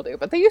they still do,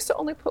 but they used to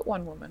only put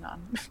one woman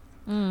on.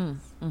 And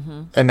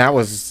that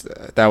was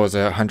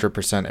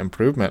 100%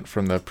 improvement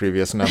from the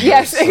previous numbers.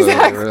 Yes, So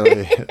exactly.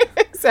 really,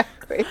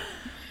 Exactly.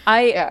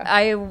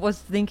 I was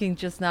thinking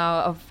just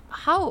now of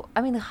how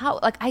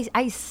like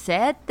I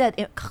said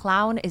that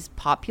clown is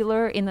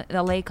popular in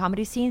the LA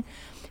comedy scene,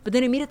 but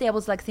then immediately I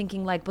was like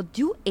thinking like, but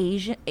do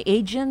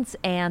agents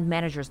and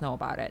managers know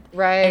about it?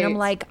 Right. And I'm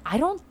like, I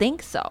don't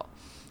think so.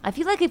 I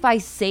feel like if I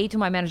say to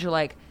my manager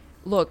like,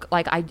 look,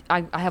 like I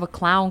have a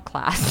clown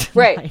class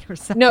Right. tonight or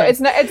something. No,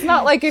 it's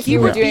not like if He you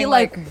were would be doing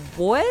like,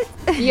 what?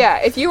 yeah,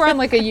 if you were on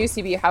like a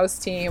UCB house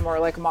team or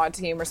like a mod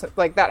team or something,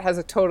 like that has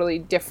a totally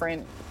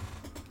different,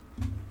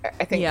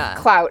 I think, Yeah.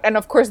 clout. And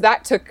of course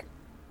that took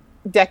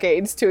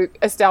decades to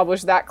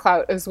establish that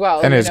clout as well.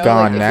 And it's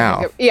gone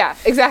now. Yeah,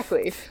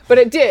 exactly. But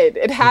it did.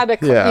 It had a,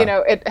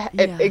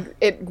 Yeah.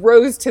 it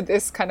rose to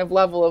this kind of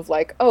level of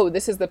like, oh,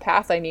 this is the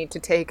path I need to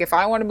take if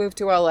I want to move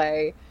to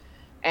LA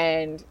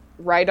and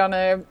write on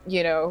a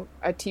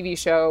TV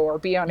show or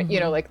be on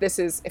a, like this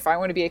is, if I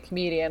want to be a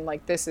comedian,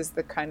 like this is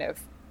the kind of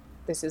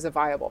this is a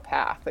viable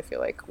path. I feel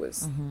like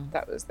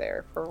that was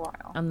there for a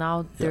while. And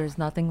now there's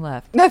nothing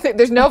left. Nothing.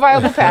 There's no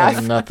viable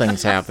path,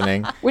 Nothing's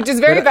happening. which is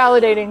very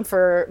validating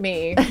for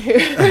me,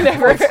 who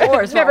never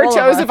course, for never all of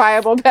chose us. a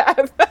viable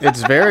path.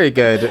 It's very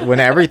good when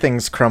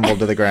everything's crumbled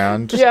to the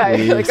ground. Yeah,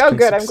 we you're like, oh, can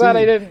good. I'm glad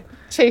I succeed. didn't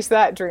chase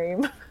that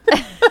dream.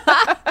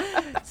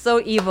 So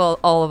evil,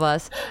 all of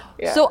us.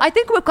 Yeah. So I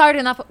think we've covered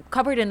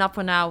enough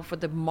for now for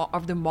the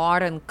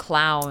modern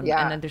clown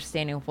Yeah. and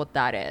understanding of what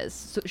that is.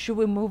 So should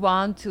we move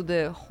on to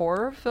the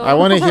horror film? I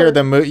want to hear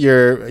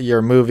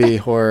your movie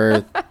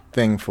horror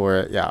thing for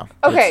it. Yeah.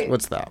 Okay.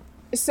 What's that?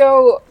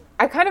 So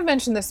I kind of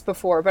mentioned this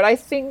before, but I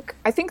think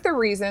the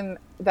reason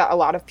that a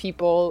lot of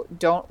people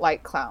don't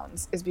like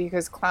clowns is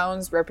because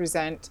clowns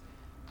represent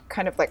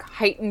kind of like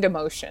heightened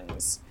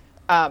emotions,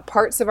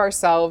 parts of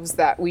ourselves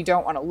that we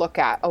don't want to look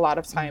at. A lot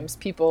of times,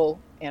 people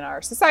in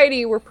our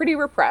society were pretty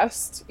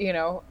repressed,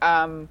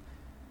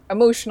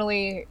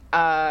 emotionally,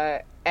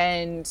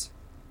 and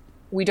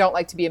we don't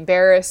like to be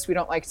embarrassed. We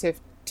don't like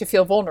to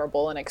feel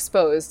vulnerable and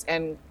exposed.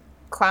 And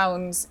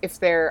clowns, if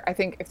they're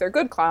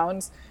good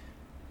clowns,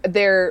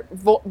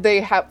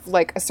 they have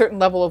like a certain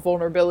level of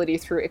vulnerability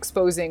through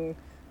exposing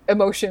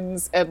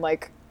emotions and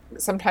like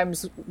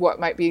sometimes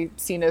what might be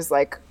seen as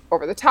like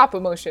over the top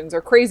emotions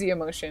or crazy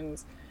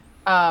emotions.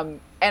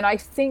 And I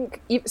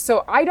think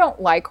so. I don't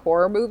like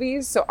horror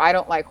movies, so I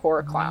don't like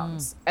horror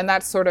clowns, and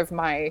that's sort of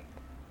my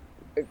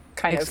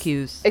kind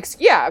Excuse. of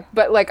yeah.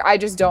 But like, I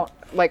just don't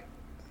like.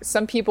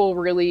 Some people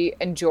really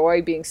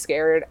enjoy being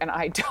scared, and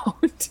I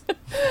don't.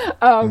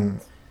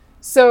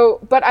 So,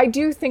 but I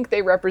do think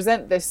they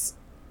represent this.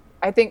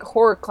 I think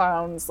horror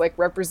clowns like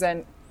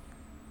represent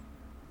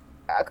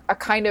a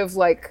kind of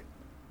like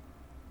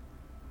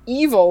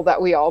evil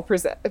that we all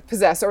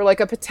possess, or like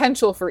a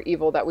potential for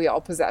evil that we all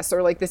possess,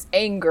 or like this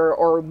anger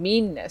or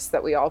meanness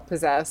that we all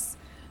possess.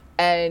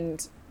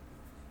 And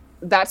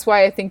that's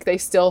why I think they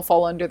still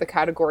fall under the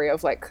category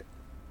of like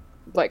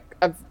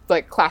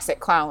classic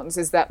clowns,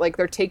 is that like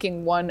they're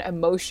taking one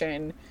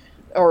emotion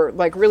or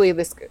like really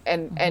this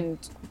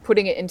and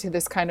putting it into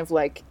this kind of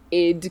like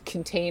id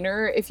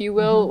container, if you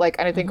will. Like,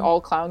 and I think all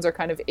clowns are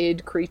kind of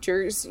id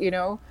creatures,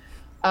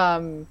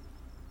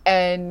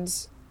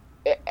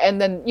 and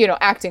then,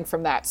 acting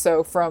from that.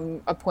 So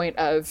from a point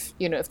of,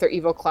 if they're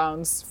evil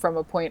clowns, from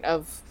a point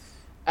of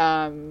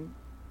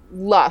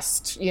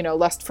lust,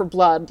 lust for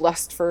blood,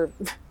 lust for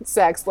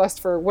sex, lust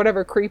for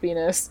whatever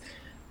creepiness.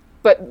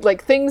 But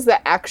like things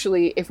that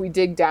actually, if we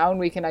dig down,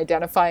 we can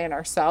identify in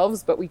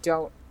ourselves, but we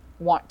don't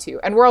want to.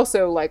 And we're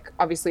also like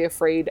obviously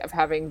afraid of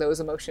having those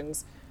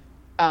emotions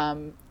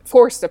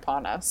forced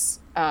upon us,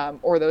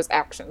 or those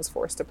actions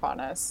forced upon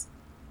us.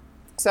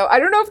 So I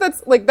don't know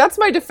if that's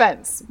my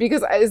defense,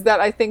 because is that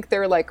I think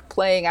they're like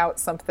playing out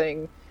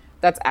something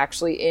that's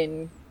actually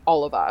in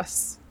all of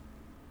us.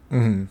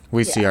 Mm-hmm.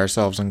 We see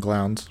ourselves in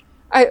clowns.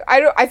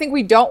 I think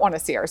we don't want to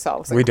see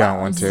ourselves in We clowns.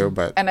 don't want to,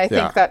 but And I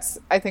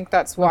think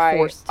that's why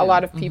forced a to.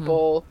 lot of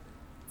people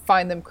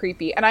find them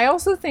creepy. And I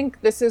also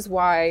think this is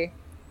why,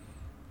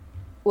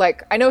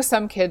 like, I know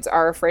some kids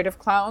are afraid of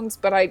clowns,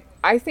 but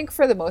I think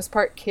for the most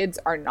part, kids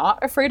are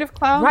not afraid of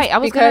clowns. Right, I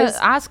was going because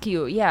to ask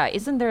you,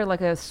 isn't there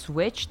like a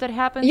switch that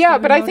happens? Yeah,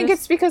 Have but you I think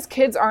noticed? it's because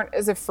kids aren't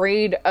as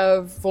afraid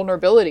of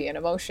vulnerability and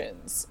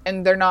emotions.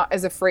 And they're not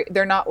as afraid.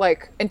 They're not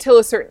like, until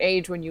a certain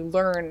age when you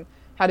learn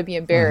how to be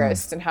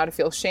embarrassed and how to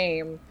feel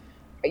shame,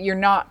 you're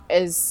not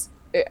as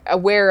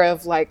aware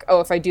of like, oh,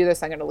 if I do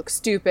this, I'm going to look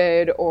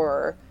stupid,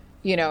 or,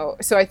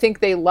 so I think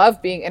they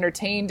love being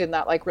entertained in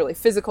that like really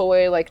physical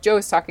way. Like Joe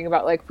was talking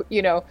about, like,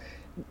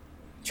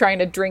 trying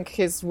to drink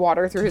his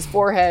water through his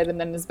forehead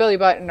and then his belly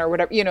button or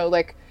whatever,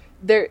 like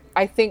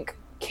I think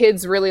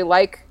kids really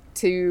like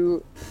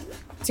to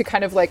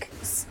kind of like,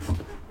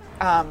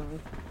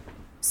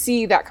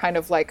 see that kind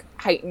of like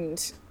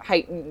heightened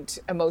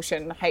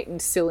emotion,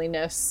 heightened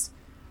silliness.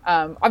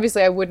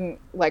 Obviously I wouldn't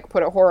like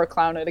put a horror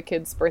clown at a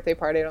kid's birthday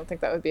party. I don't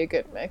think that would be a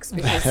good mix,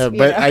 because,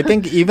 but I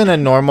think even a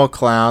normal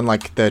clown,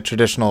 like the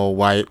traditional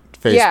white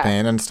face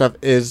paint and stuff,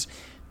 is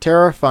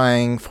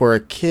terrifying for a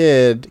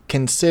kid,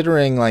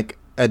 considering like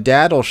a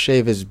dad will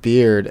shave his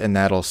beard and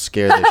that'll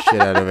scare the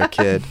shit out of a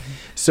kid.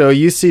 So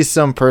you see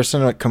some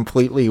person with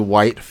completely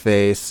white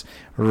face,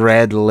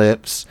 red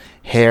lips,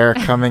 hair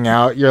coming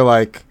out, you're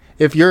like,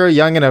 if you're a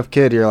young enough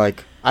kid, you're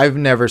like, I've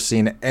never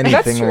seen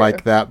anything true.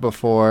 like that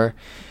before.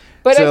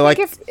 But So, I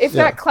think like, if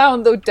that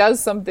clown though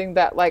does something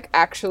that like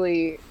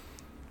actually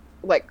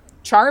like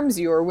charms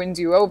you or wins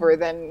you over,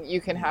 then you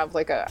can have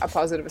like a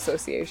positive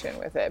association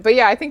with it. But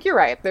yeah, I think you're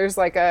right. There's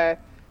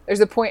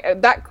a point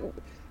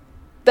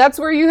that's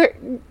where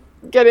you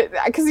get it,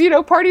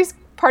 because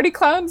party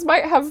clowns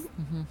might have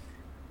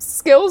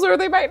skills or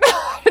they might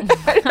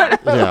not. I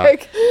don't know.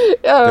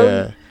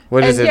 Yeah. Like,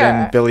 what is and it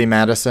yeah. in Billy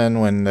Madison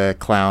when the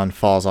clown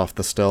falls off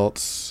the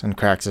stilts and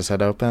cracks his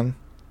head open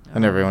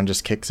and everyone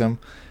just kicks him?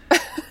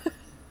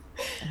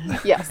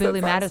 yes,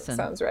 Billy that Madison.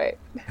 sounds right.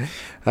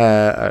 All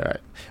right.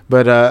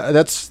 But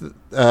that's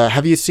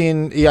have you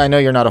seen, I know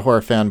you're not a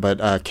horror fan,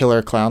 but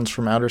Killer Clowns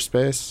from Outer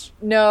Space?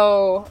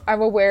 No,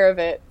 I'm aware of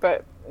it,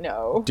 but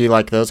no. Do you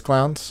like those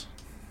clowns?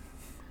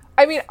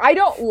 I mean, I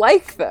don't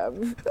like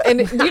them. And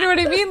do you know what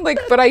I mean? Like,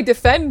 but I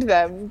defend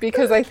them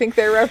because I think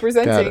they're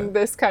representing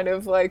this kind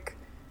of like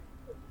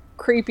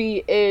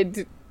creepy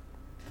id,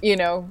 you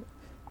know,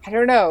 I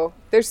don't know.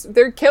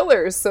 They're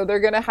killers, so they're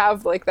going to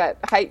have like that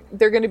height.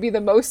 They're going to be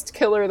the most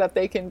killer that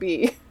they can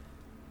be.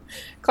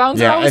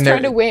 Clowns are always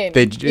trying to win.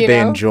 They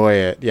enjoy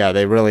it. Yeah,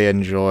 they really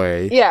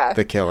enjoy Yeah.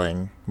 the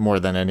killing more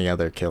than any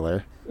other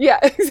killer. Yeah,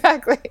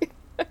 exactly.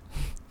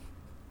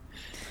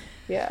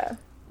 Yeah.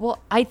 Well,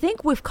 I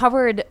think we've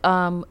covered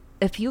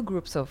a few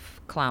groups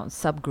of clowns,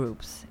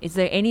 subgroups. Is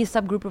there any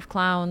subgroup of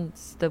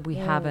clowns that we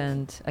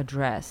haven't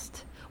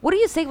addressed? What do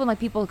you say when like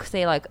people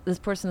say like this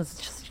person is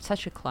just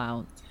such a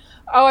clown?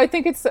 Oh, I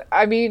think it's,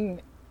 I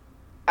mean,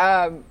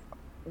 I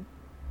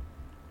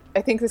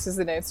think this is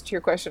an answer to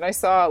your question. I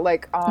saw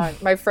like on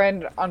my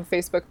friend on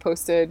Facebook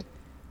posted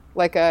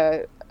like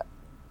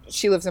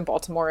she lives in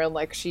Baltimore, and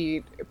like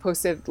she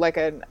posted like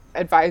an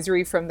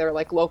advisory from their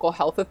like local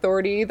health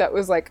authority that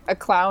was like a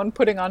clown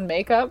putting on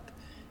makeup,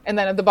 and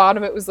then at the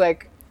bottom it was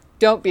like,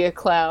 don't be a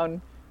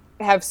clown,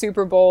 have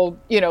Super Bowl,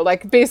 you know,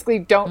 like basically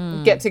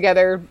don't get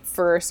together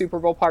for a Super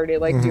Bowl party,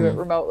 like do it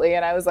remotely.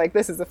 And I was like,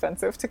 this is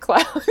offensive to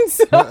clowns.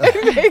 So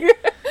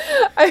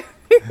I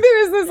think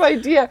there's this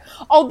idea,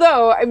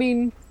 although I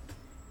mean,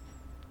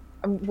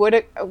 would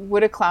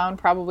a clown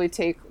probably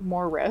take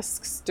more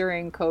risks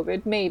during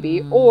COVID?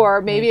 Maybe. Or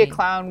maybe a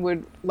clown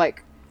would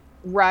like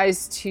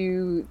rise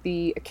to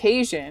the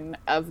occasion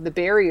of the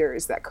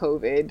barriers that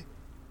COVID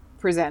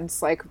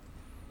presents, like,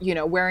 you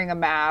know, wearing a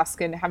mask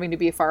and having to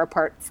be far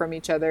apart from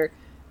each other.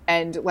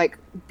 And like,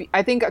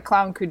 I think a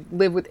clown could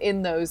live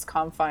within those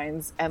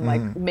confines and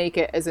like make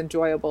it as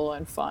enjoyable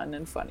and fun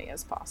and funny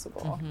as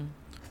possible.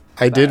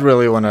 I did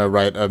really want to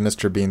write a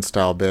Mr. Bean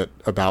style bit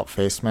about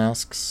face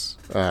masks,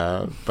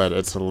 but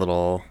it's a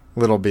little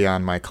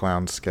beyond my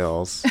clown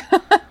skills.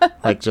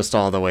 Like just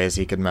all the ways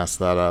he could mess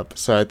that up.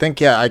 So I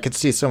think, yeah, I could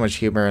see so much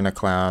humor in a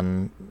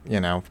clown,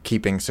 you know,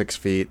 keeping 6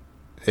 feet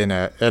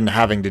and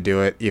having to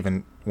do it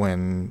even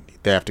when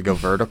they have to go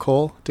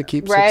vertical to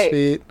keep 6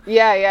 feet.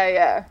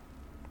 Yeah.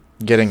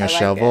 Getting a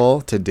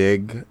shovel to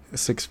dig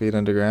 6 feet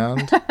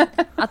underground.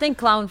 I think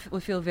clown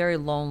would feel very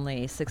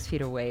lonely 6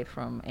 feet away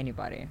from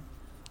anybody.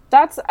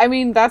 That's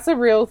a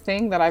real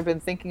thing that I've been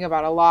thinking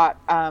about a lot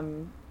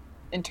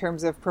in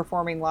terms of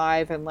performing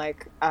live, and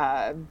like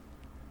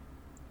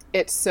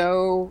it's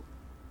so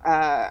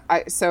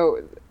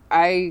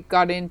I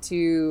got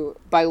into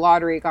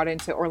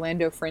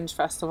Orlando Fringe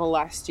Festival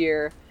last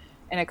year,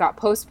 and it got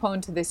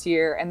postponed to this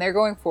year, and they're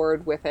going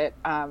forward with it.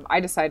 I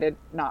decided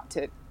not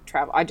to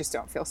travel. I just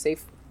don't feel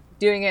safe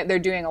doing it. They're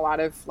doing a lot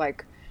of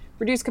like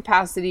reduced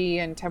capacity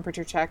and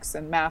temperature checks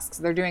and masks.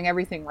 They're doing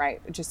everything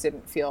right. It just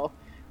didn't feel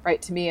right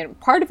to me. And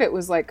part of it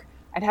was like,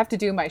 I'd have to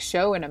do my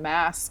show in a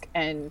mask.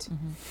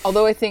 And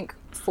although I think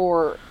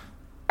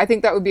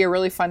that would be a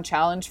really fun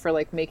challenge for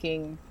like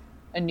making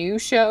a new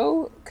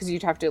show, because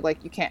you'd have to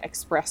like, you can't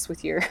express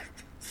with your,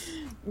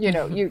 you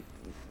know, you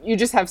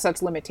just have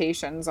such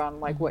limitations on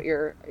like what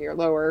your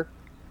lower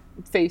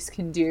face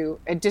can do.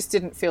 It just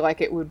didn't feel like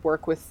it would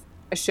work with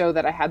a show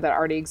that I had that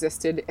already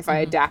existed. If I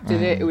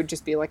adapted it would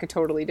just be like a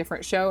totally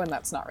different show. And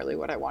that's not really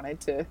what I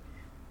wanted to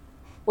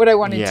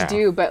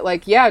do. But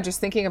like, yeah, just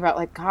thinking about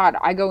like, God,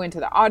 I go into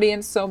the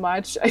audience so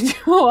much. I do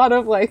a lot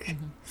of like,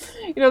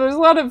 you know, there's a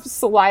lot of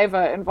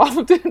saliva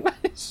involved in my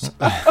show.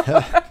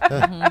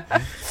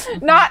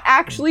 Not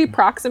actually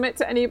proximate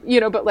to any,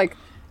 you know, but like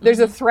there's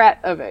a threat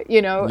of it,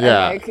 you know?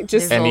 Yeah. And like,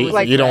 just and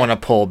like, you don't want to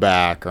pull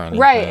back or anything.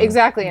 Right,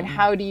 exactly. And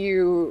how do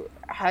you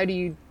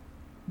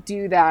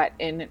do that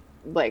in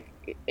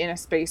a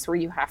space where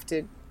you have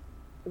to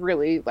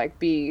really like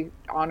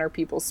honor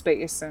people's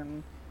space?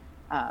 And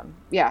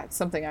yeah, it's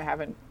something I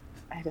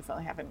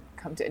definitely haven't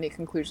come to any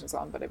conclusions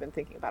on, but I've been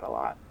thinking about a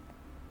lot.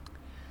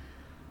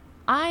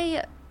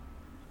 I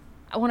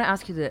want to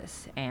ask you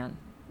this, Anne.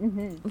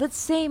 Let's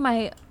say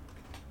my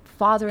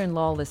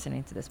father-in-law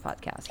listening to this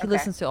podcast. He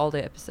listens to all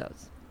the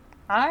episodes.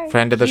 Hi.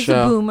 Friend of the He's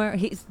show. a boomer.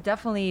 He's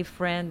definitely a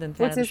friend and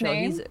fan What's of the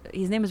his show. name?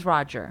 His name is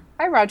Roger.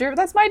 Hi, Roger.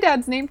 That's my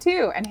dad's name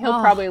too, and he'll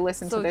probably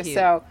listen to so this. cute.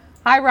 So,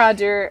 hi,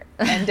 Roger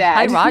and Dad.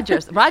 Hi,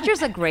 Rogers.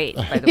 Rogers are great,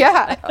 by the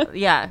Yeah.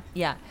 way.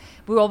 Yeah.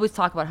 We always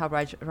talk about how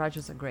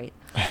Rogers are great.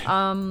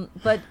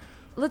 But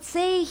let's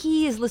say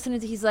he is listening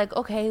to, he's like,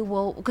 okay,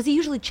 well, because he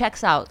usually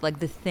checks out like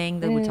the thing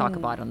that we talk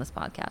about on this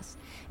podcast.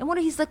 And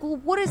he's like, well,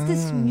 what is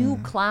this new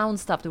clown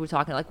stuff that we're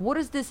talking? Like, what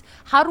is this?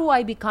 How do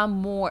I become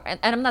more? And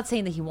I'm not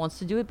saying that he wants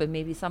to do it, but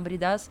maybe somebody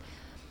does.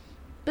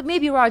 But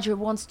maybe Roger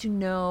wants to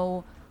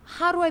know,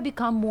 how do I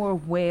become more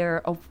aware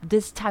of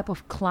this type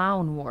of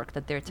clown work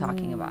that they're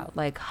talking about?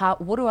 Like,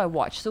 what do I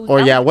watch? So,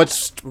 Or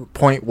what's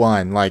point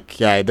one? Like,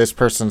 this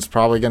person's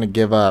probably going to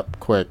give up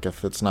quick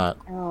if it's not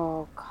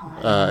Oh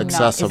God.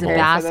 accessible. Is it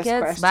Prepared for this baskets?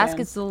 question.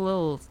 Baskets a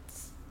little.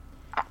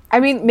 I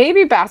mean,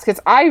 maybe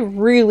baskets. I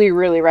really,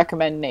 really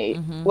recommend Nate.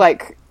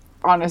 Like,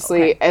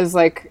 honestly, as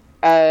like,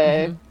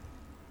 I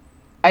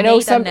know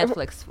Nate some on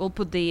Netflix. We'll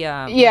put the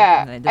yeah,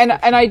 in the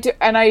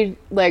and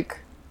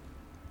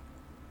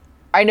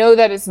I know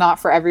that it's not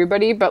for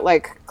everybody, but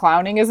like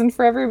clowning isn't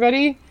for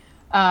everybody.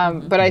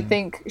 But I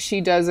think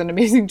she does an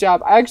amazing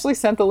job. I actually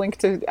sent the link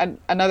to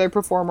another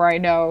performer I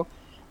know,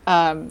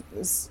 and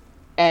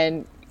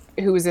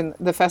who was in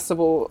the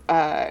festival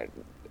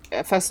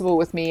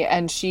with me,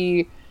 and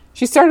she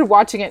started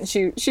watching it, and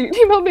she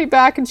emailed me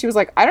back, and she was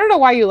like, I don't know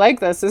why you like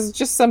this. This is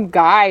just some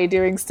guy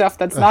doing stuff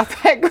that's not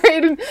that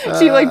great. And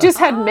she like just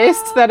had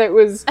missed that it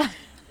was,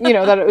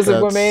 that it was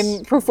a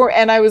woman perform.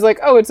 And I was like,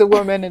 oh, it's a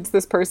woman. It's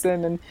this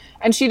person.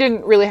 And she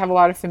didn't really have a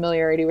lot of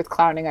familiarity with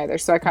clowning either.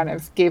 So I kind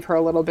of gave her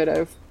a little bit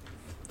of,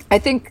 I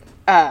think,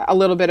 a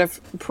little bit of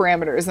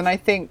parameters. And I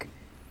think,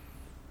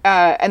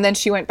 and then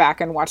she went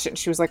back and watched it, and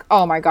she was like,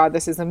 oh my God,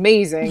 this is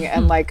amazing.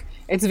 And like,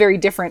 it's very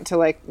different to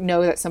like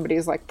know that somebody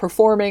is like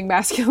performing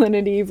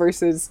masculinity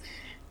versus,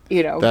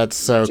 that's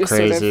so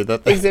crazy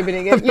that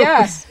exhibiting it.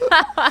 Yes.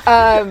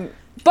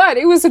 But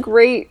it was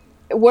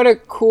what a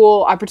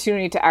cool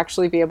opportunity to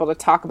actually be able to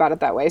talk about it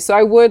that way. So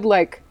I would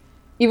like,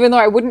 even though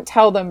I wouldn't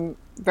tell them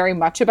very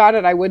much about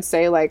it, I would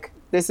say like,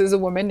 this is a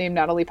woman named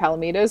Natalie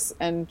Palamides,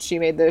 and she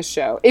made this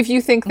show. If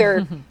you think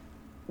they're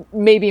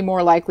maybe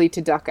more likely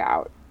to duck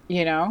out,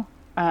 Yeah,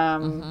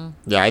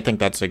 I think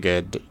that's a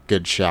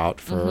good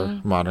shout for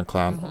Modern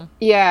Clown.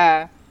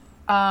 Yeah.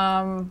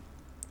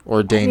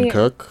 Or Dane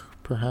Cook,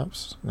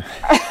 perhaps.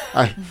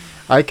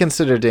 I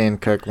consider Dane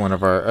Cook one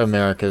of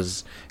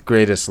America's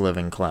greatest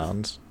living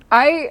clowns.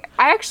 I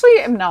actually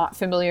am not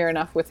familiar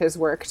enough with his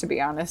work, to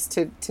be honest,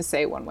 to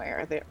say one way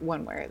or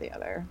the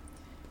other.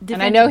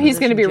 And I know he's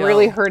going to be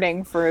really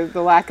hurting for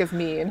the lack of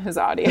me in his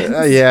audience.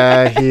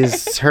 Yeah,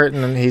 he's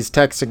hurting. He's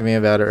texting me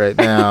about it right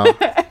now.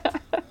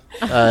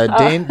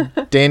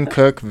 Dane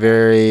Cook,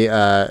 very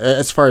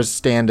as far as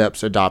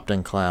stand-ups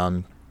adopting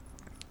clown,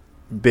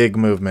 big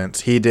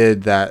movements. He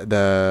did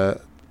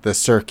the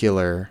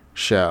circular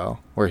show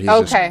where he's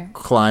just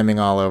climbing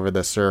all over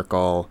the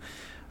circle,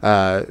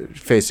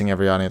 facing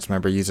every audience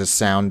member, uses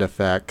sound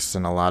effects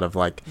and a lot of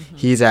like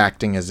he's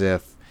acting as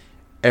if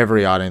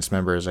every audience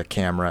member is a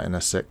camera in a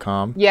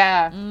sitcom.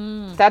 Yeah,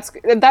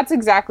 that's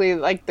exactly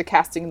like the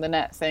casting the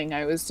net thing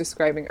I was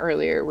describing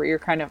earlier, where you're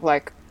kind of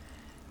like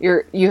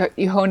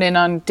you hone in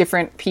on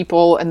different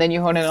people, and then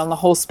you hone in on the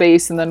whole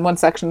space, and then one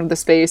section of the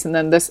space, and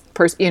then this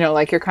person,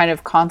 like you're kind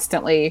of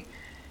constantly,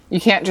 you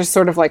can't just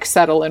sort of like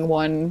settle in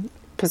one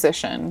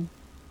position.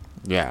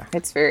 Yeah,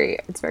 it's very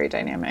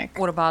dynamic.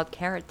 What about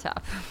Carrot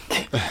Top?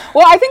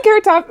 Well, I think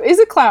Carrot Top is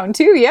a clown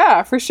too.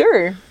 Yeah, for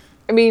sure.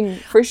 I mean,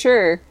 for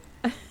sure.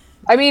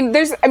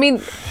 This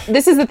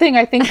is the thing.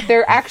 I think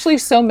there are actually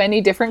so many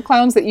different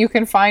clowns that you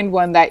can find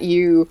one that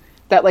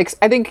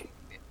I think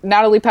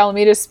Natalie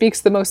Palamides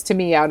speaks the most to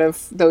me out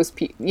of those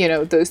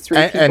those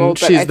three people. And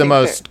she's the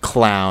most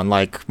clown,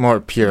 like more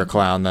pure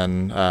clown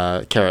than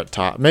Carrot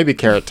Top. Maybe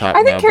Carrot Top.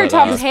 I think Carrot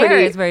Top's hair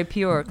is very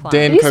pure clown.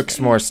 Dane Cook's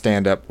more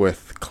stand up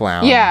with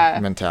clown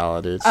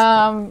mentalities.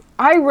 I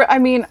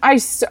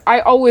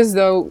always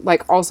though,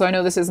 like, also I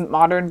know this isn't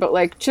modern, but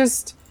like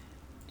just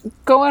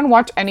go and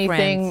watch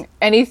anything.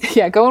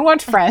 Go and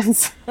watch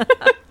Friends.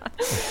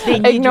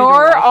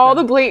 Ignore all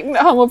the blatant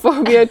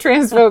homophobia,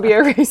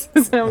 transphobia,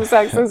 racism,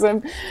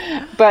 sexism,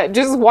 but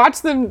just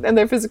watch them and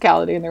their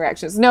physicality and their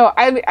actions. No,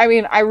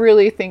 I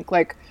really think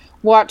like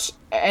watch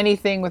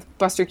anything with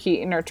Buster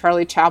Keaton or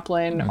Charlie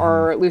Chaplin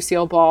or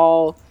Lucille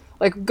Ball.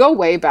 Like go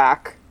way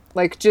back,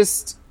 like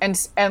just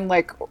and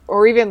like,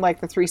 or even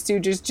like the Three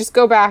Stooges. Just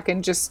go back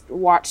and just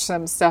watch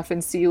some stuff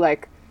and see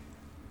like,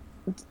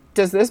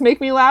 does this make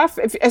me laugh?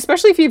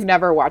 Especially if you've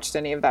never watched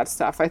any of that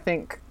stuff. I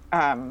think,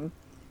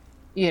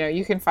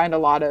 you can find a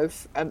lot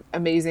of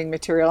amazing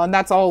material. And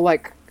that's all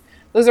like,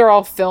 those are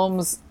all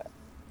films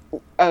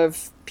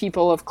of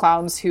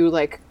clowns who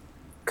like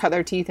cut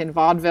their teeth in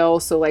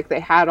vaudeville. So like they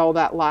had all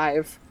that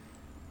live,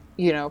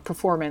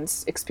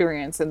 performance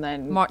experience. And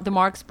then the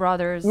Marx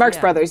Brothers.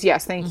 Brothers.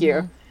 Yes. Thank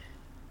you.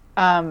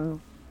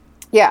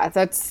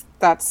 That's,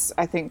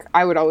 I think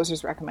I would always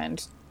just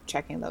recommend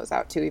checking those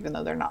out too, even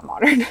though they're not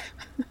modern.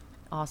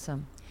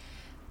 Awesome.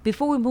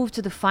 Before we move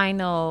to the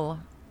final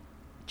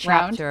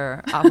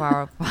chapter of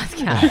our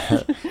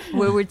podcast,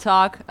 where we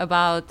talk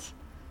about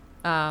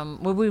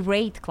where we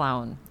rate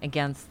clown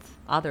against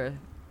other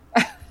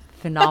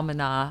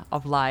phenomena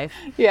of life.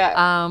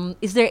 Yeah.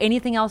 Is there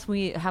anything else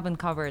we haven't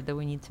covered that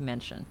we need to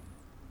mention?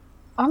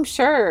 I'm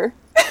sure.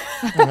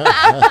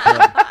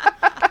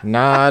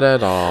 Not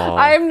at all.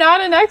 I am not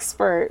an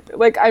expert.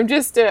 Like I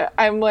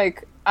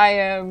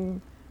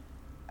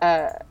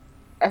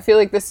feel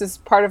like this is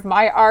part of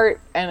my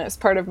art and it's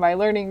part of my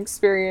learning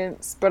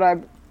experience, but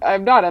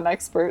I'm not an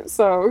expert.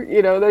 So,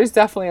 there's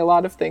definitely a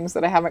lot of things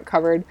that I haven't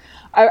covered.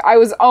 I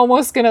was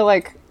almost going to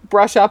like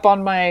brush up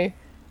on my,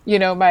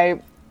 my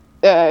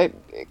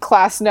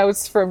class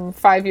notes from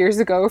 5 years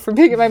ago from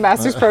being in my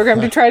master's program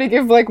to try to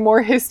give like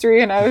more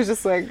history. And I was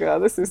just like, oh,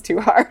 this is too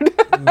hard.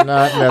 Not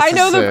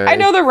necessary. I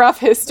know the rough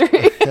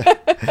history.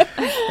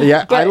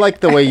 Yeah, I like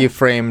the way you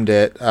framed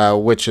it,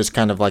 which is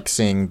kind of like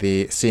seeing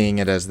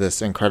it as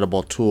this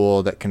incredible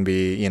tool that can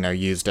be,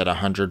 used at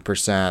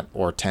 100%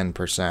 or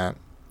 10%.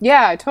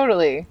 Yeah,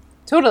 totally.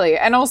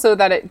 And also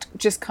that it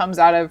just comes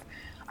out of,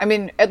 I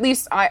mean, at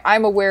least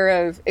I'm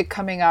aware of it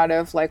coming out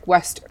of like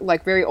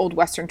like very old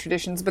Western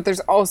traditions, but there's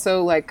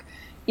also like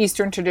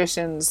Eastern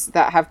traditions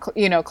that have,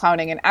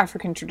 clowning, and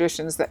African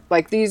traditions that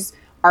like these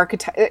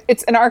archetype.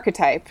 It's an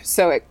archetype,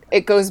 so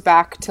it goes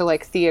back to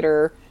like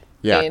theater.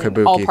 Yeah, in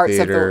kabuki all parts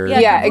theater. of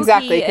the Yeah, kabuki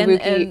exactly and-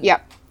 kabuki. and-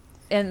 Yep.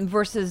 And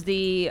versus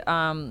the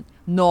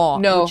no,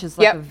 No, which is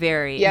like yep, a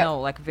very yep,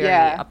 very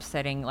yeah.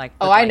 upsetting, like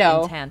Oh, but, I like,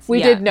 know. intense. We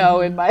Yeah. did know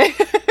in my.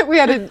 We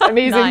had an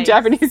amazing Nice.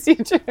 Japanese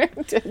teacher.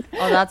 who did.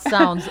 Oh, that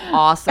sounds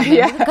awesome.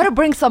 Yeah. We gotta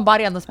bring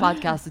somebody on this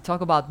podcast to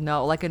talk about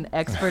no, like an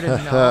expert in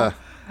no.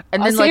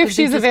 And I'll see like if they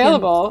she's just can-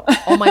 available.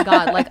 oh my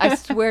god! Like I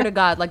swear to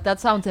God, like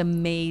that sounds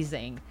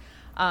amazing.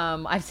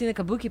 I've seen a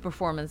kabuki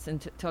performance in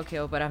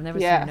Tokyo, but I've never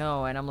Yeah. seen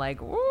no, and I'm like,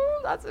 ooh,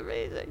 that's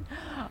amazing.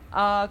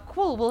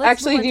 Cool. Well, let's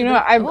Actually, move do you on know,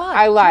 to I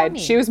Tell lied. me.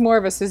 She was more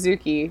of a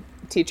Suzuki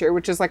teacher,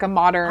 which is like a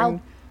modern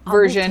I'll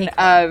version take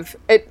her. of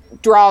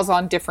it. Draws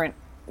on different,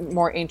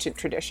 more ancient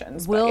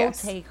traditions. but We'll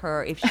yes. take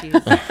her if she's.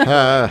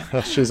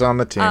 She's on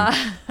the team.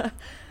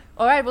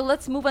 All right, well,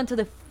 let's move on to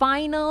the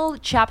final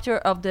chapter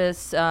of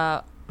this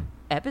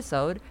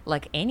episode,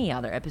 like any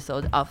other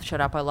episode of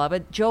Shut Up, I Love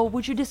It. Joe,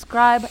 would you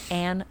describe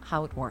and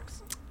how it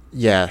works?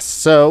 Yes.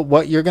 So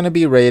what you're going to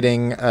be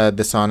rating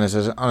this on is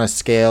on a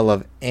scale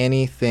of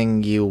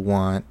anything you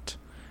want.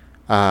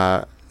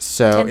 So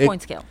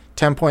 10-point scale.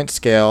 10-point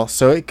scale.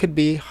 So it could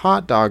be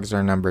hot dogs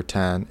are number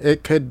 10.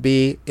 It could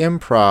be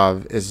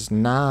improv is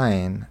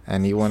 9,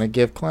 and you want to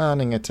give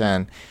clowning a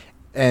 10.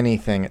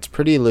 Anything. It's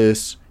pretty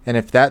loose. And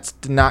if that's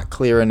not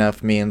clear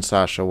enough, me and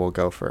Sasha will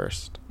go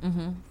first.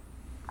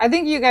 I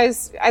think you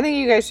guys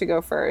should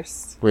go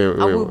first. We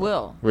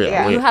will.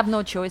 Yeah. You have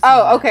no choice. in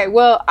Oh, that. okay.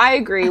 Well, I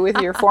agree with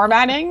your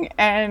formatting,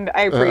 and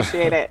I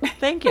appreciate it.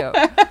 Thank you.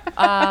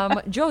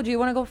 Joe, do you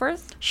want to go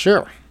first?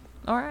 Sure.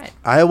 All right.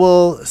 I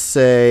will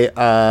say,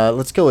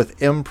 let's go with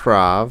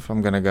improv.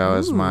 I'm going to go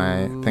as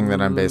my thing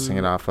that I'm basing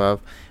it off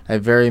of. I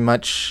very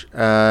much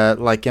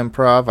like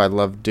improv. I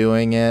love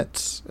doing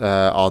it.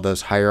 All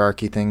those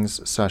hierarchy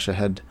things Sasha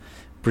had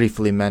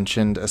briefly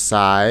mentioned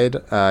aside,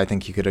 I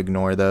think you could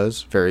ignore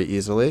those very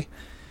easily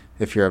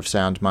if you're of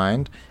sound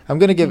mind. I'm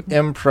going to give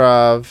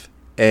improv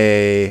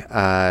a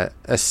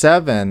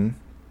 7.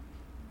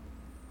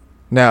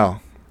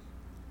 No.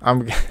 I'm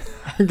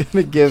going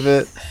to give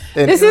it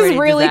an This Already is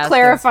really disaster.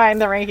 clarifying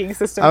the ranking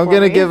system. I'm for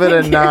going to me. give it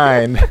a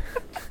 9.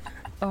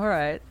 All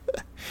right.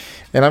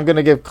 And I'm going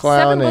to give 7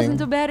 clowning. wasn't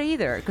too bad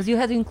either, because you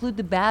had to include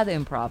the bad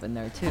improv in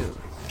there too.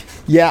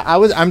 Yeah,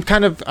 I'm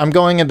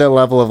going into the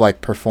level of like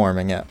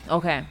performing it.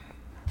 Okay.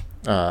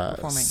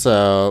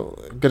 So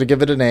I'm going to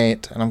give it an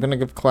 8, and I'm going to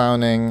give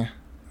clowning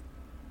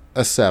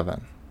a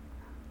 7.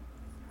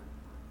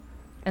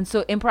 And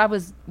so improv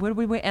was, where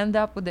did we end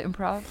up with the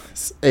improv?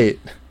 8.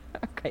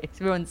 Okay,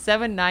 so we went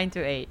 7, 9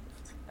 to 8.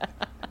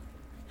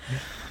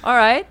 All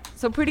right,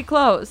 so pretty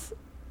close.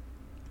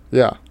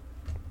 Yeah.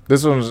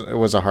 This one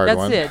was a hard That's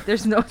one. it.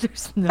 There's no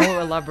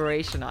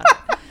elaboration on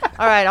it.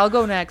 All right, I'll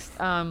go next.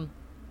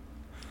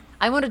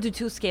 I want to do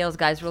 2 scales,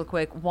 guys, real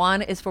quick.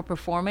 One is for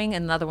performing,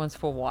 and another one's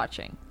for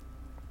watching.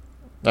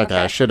 Okay, I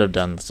Okay. should have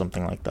done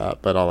something like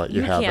that, but I'll let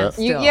you You have can't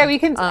it. You, yeah, we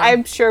can.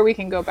 I'm sure we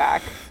can go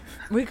back.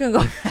 We can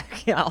go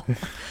back, yeah.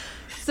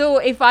 So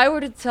if I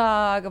were to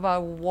talk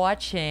about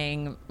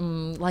watching,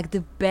 like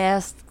the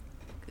best,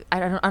 I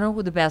don't know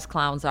who the best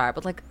clowns are,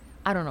 but like,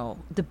 I don't know,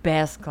 the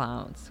best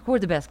clowns. Who are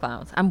the best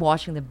clowns? I'm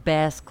watching the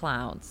best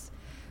clowns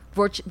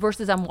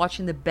versus I'm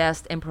watching the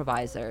best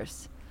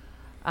improvisers.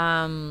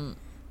 I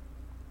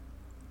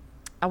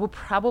would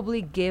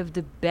probably give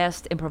the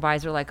best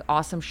improviser, like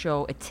Awesome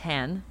Show, a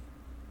 10.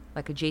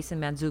 Like a Jason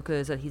Mantzoukas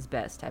is at his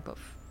best type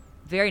of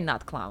very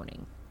not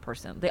clowning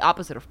person, the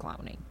opposite of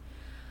clowning.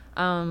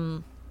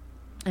 And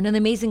an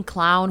amazing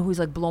clown who's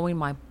like blowing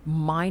my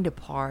mind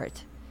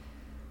apart.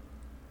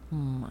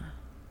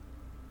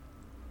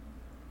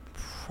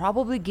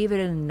 Probably give it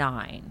a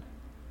 9.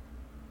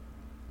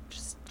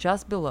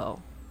 Just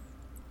below.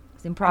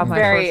 It's improv my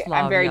first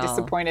love, I'm very y'all.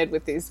 disappointed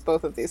with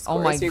both of these scores.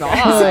 Oh my you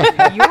guys.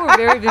 god, you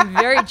were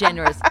very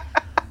generous.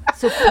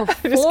 So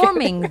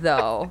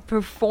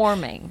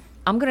performing,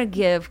 I'm gonna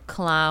give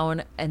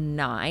clown a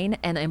 9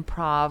 and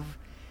improv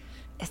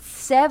a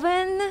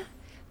 7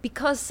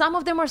 because some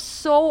of them are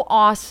so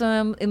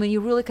awesome and when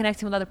you're really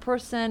connecting with another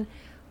person.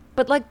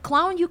 But like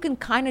clown, you can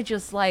kind of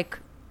just like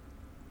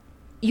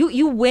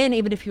you win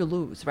even if you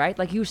lose, right?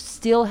 Like you're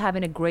still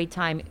having a great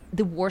time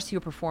the worse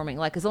you're performing.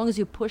 Like as long as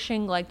you're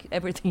pushing like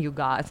everything you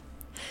got,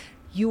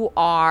 you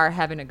are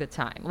having a good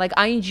time. Like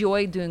I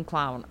enjoy doing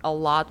clown a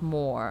lot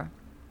more,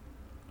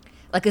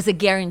 like as a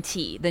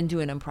guarantee, than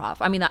doing improv.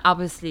 I mean, I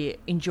obviously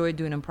enjoy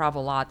doing improv a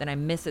lot and I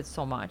miss it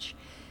so much.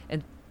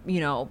 And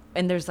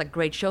and there's like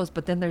great shows,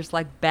 but then there's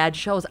like bad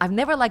shows. I've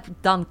never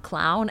like done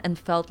clown and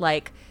felt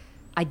like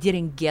I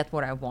didn't get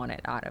what I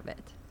wanted out of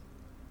it.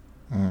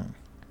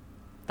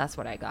 That's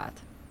what I got.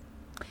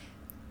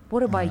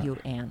 What about you,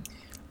 Anne?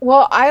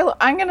 Well,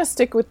 I'm going to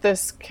stick with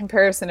this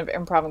comparison of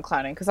improv and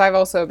clowning because I've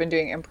also been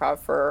doing improv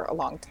for a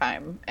long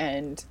time,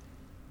 and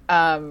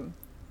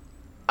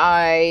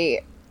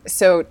I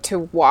so to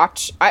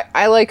watch,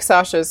 I like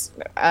Sasha's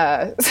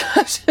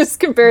Sasha's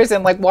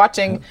comparison, like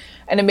watching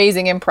an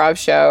amazing improv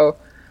show.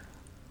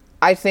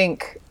 I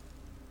think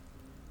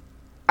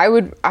I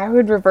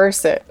would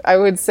reverse it. I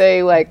would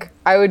say, like,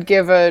 I would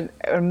give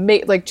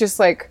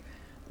like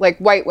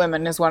White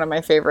Women is one of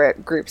my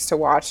favorite groups to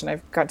watch, and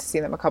I've got to see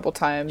them a couple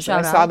times. Shout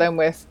and I out. saw them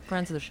with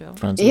Friends of the show.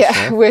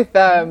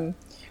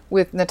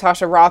 with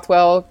Natasha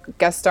Rothwell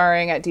guest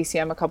starring at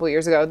DCM a couple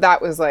years ago.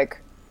 That was like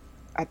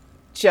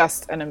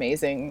just an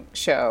amazing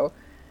show,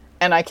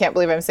 and I can't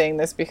believe I'm saying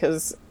this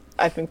because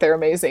I think they're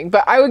amazing.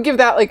 But I would give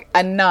that like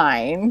a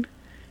 9.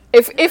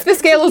 If the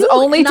scale is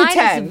only to 9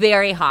 10, is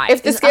very high.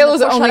 If the And scale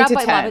is for only Shut to Up,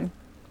 I love 10, it.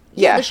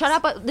 yeah. The Shut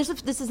Up,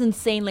 this is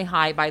insanely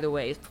high, by the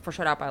way. For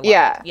Shut Up, I love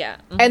Yeah. it. Yeah.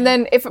 And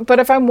then if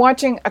I'm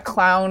watching a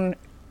clown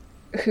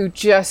who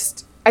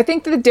just, I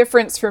think the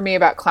difference for me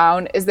about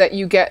clown is that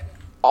you get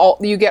all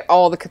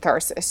the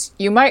catharsis.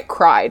 You might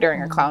cry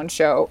during a clown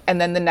show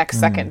and then the next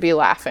second be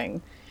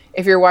laughing.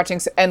 If you're watching,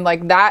 and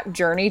like that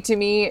journey to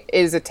me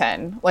is a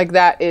 10. Like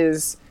that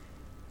is,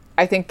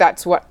 I think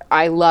that's what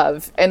I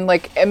love. And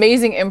like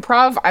amazing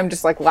improv, I'm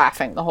just like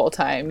laughing the whole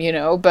time, you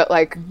know, but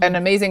like an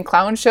amazing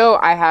clown show,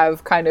 I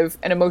have kind of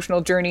an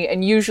emotional journey,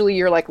 and usually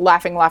you're like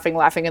laughing,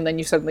 and then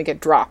you suddenly get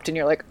dropped and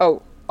you're like,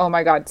 oh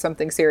my God,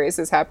 something serious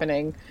is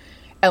happening.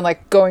 And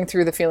like going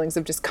through the feelings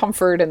of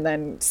discomfort and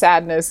then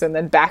sadness and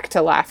then back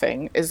to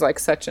laughing is like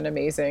such an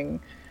amazing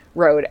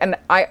road. And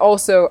I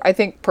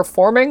think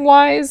performing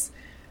wise,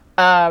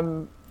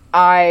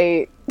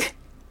 I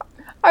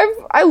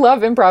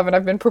love improv and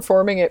I've been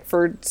performing it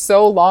for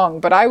so long,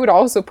 but I would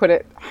also put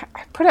it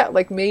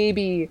like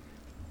maybe,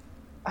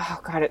 oh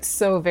God, it's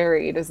so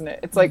varied, isn't it?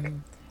 It's like,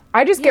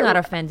 I just You're get not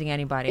offending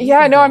anybody.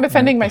 Yeah, no, I'm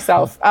offending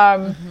myself.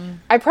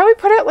 I probably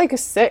put it like a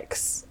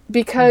 6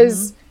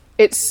 because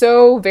it's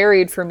so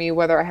varied for me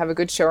whether I have a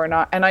good show or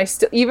not. And I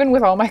still, even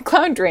with all my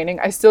clown training,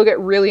 I still get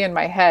really in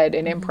my head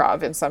in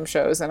improv in some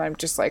shows, and I'm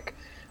just like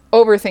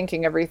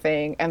overthinking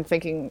everything and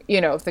thinking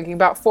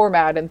about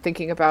format and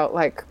thinking about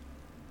like,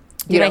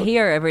 Did I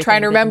hear everything?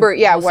 Trying to remember,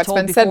 what's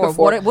been said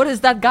before. What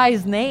is that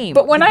guy's name?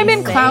 But when I'm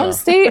in clown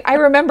state, I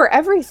remember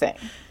everything.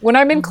 When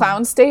I'm in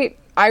clown state,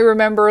 I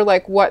remember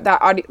like what that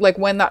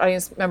when that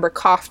audience member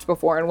coughed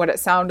before and what it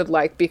sounded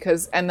like,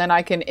 and then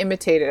I can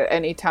imitate it at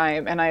any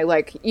time. And I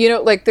like,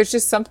 there's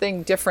just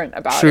something different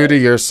about it. True to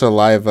your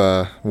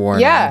saliva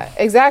warning. Yeah,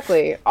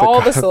 exactly. All the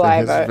coughing is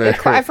saliva.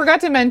 very- I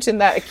forgot to mention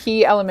that a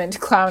key element to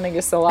clowning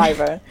is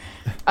saliva.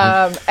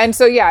 And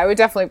so, yeah, I would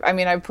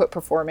definitely, I put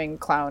performing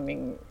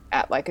clowning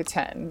at like a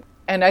 10.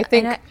 And I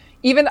think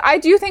I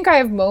do think I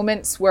have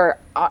moments where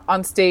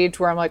on stage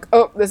where I'm like,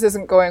 oh, this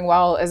isn't going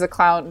well as a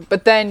clown.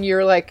 But then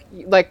you're like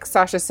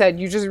Sasha said,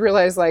 you just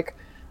realize like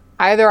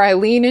either I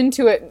lean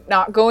into it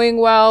not going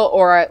well,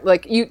 or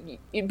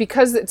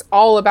because it's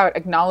all about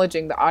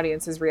acknowledging the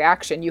audience's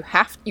reaction. You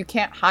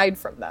can't hide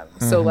from them.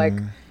 So like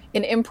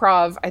in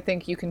improv, I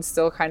think you can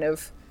still kind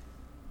of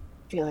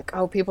be like,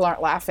 oh, people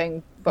aren't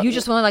laughing. But you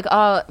just want to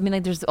like,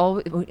 like there's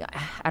always,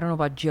 I don't know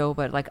about Joe,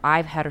 but like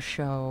I've had a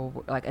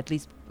show, like at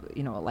least,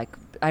 like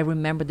I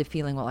remember the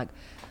feeling of like,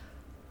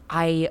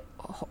 I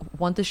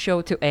want the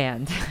show to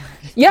end.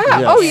 Yeah.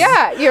 Yes. Oh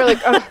yeah. You're like,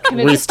 oh, can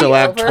it We just still be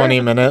have over?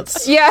 20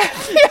 minutes. Yeah.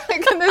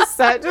 Can this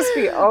set just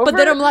be over? But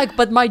then I'm like,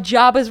 but my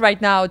job is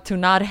right now to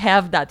not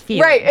have that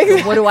feeling. Right, So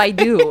exactly. what do I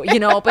do?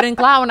 But in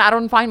clown, I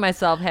don't find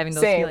myself having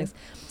those Same. feelings.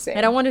 Same.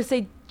 And I want to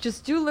say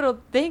just 2 little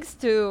things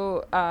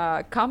to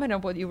comment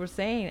on what you were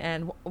saying.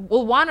 And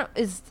well, one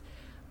is,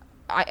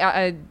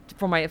 I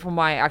for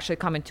my actually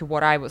comment to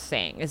what I was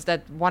saying is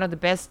that one of the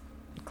best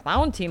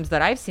clown teams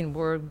that I've seen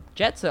were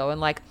Jetso,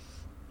 and like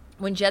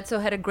when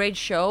Jetso had a great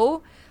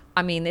show,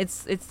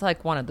 it's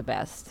like one of the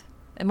best,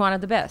 and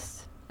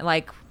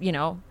like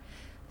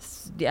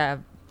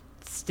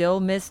still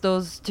miss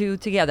those two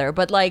together,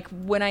 but like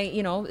when I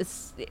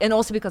it's, and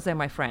also because they're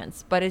my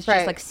friends, but it's just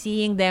Right. like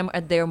seeing them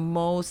at their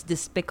most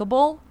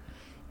despicable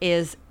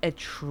is a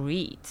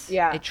treat.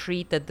 Yeah. A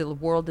treat that the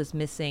world is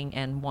missing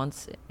and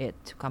wants it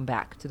to come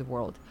back to the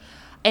world.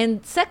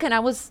 And second, I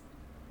was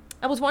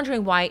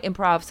wondering why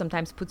improv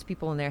sometimes puts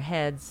people in their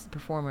heads,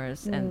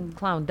 performers, and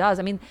clown does.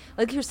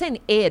 Like you're saying,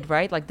 id,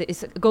 right? Like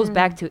it goes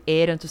back to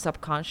id and to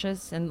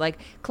subconscious, and like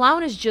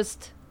clown is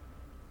just,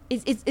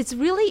 it's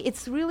really,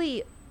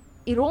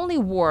 it only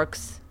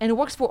works, and it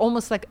works for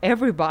almost like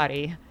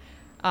everybody,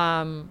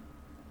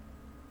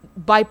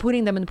 by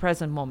putting them in the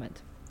present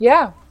moment.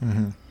 Yeah.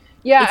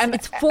 Yeah. And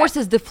it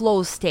forces the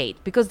flow state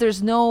because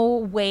there's no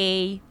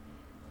way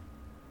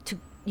to,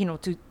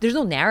 there's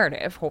no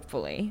narrative,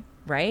 hopefully,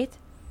 right?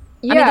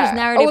 Yeah. There's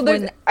narrative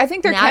when I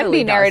think there can Natalie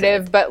be does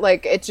narrative, it. but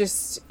like it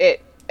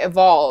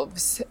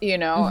evolves,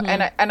 and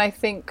I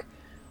think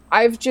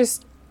I've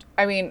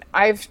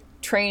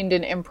trained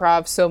in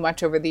improv so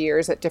much over the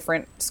years at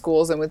different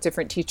schools and with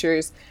different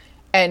teachers,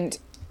 and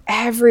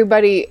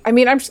everybody,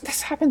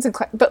 this happens in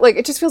class, but like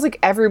it just feels like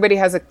everybody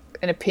has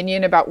an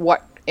opinion about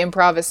what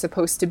improv is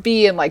supposed to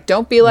be, and like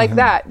don't be like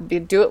that,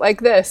 do it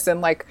like this, and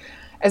like,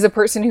 as a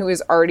person who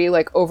is already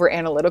like over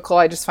analytical,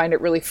 I just find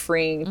it really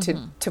freeing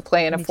to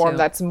play in a form too.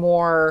 that's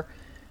more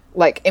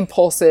like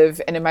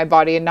impulsive and in my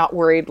body, and not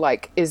worried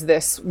like, is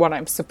this what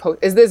I'm supposed,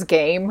 is this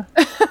game?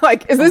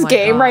 Like, is this my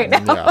game God. right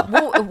now?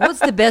 Yeah. What's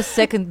the best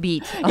second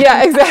beat?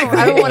 Yeah, exactly.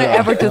 I don't want to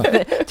ever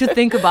to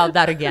think about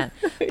that again.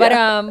 But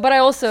I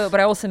also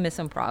miss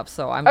improv.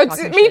 So I'm Oh,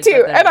 talking me shit, too.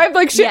 but then- And I'm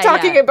like shit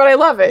talking yeah. it, but I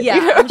love it. Yeah,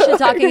 you know? I'm shit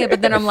talking it,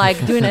 but then I'm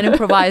like doing an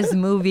improvised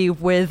movie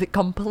with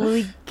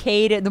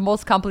the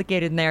most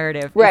complicated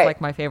narrative. Right. Is like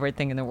my favorite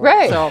thing in the world.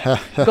 Right.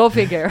 So go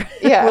figure.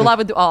 Yeah. We'll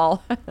have it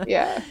all.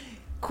 Yeah.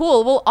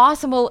 Cool. Well,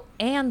 awesome. Well,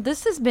 Anne,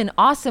 this has been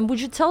awesome.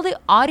 Would you tell the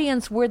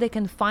audience where they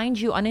can find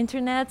you on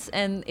internet,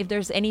 and if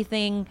there's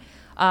anything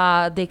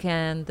they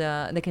can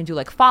do,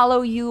 like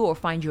follow you or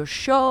find your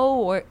show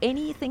or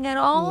anything at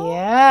all?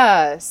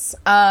 Yes.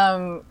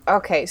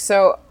 Okay.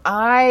 So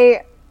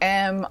I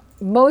am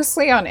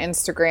mostly on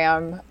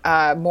Instagram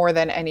more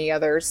than any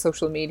other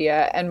social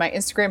media, and my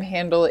Instagram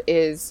handle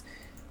is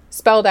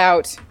spelled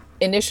out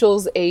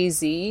initials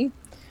AZ.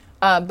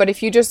 But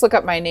if you just look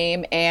up my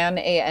name, Anne,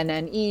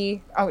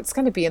 ANNE, it's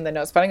going to be in the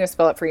notes, but I'm going to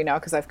spell it for you now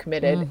because I've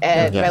committed.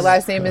 And my Yes.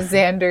 last name is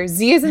Zander,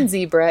 Z as in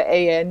zebra,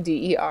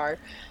 ANDER.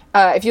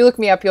 If you look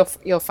me up,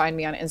 you'll find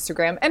me on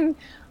Instagram. And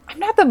I'm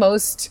not the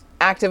most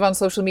active on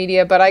social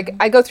media, but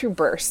I go through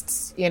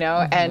bursts, you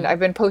know, and I've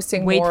been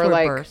posting Wait more for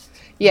like, a burst.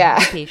 yeah,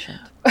 Be patient.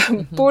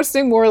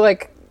 posting more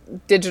like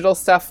digital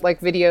stuff,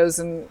 like videos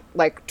and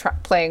like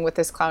playing with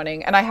this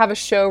clowning. And I have a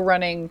show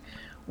running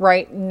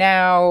right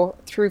now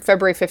through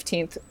February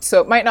 15th.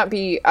 So it might not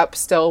be up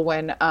still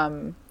when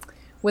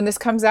this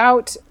comes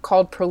out,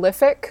 called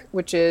Prolific,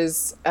 which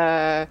is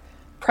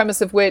premise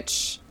of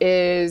which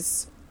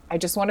is I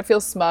just want to feel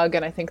smug,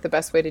 and I think the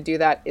best way to do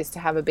that is to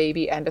have a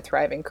baby and a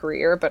thriving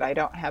career, but I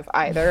don't have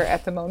either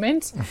at the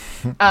moment.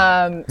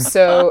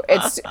 So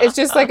it's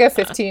just like a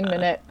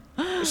 15-minute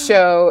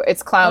show.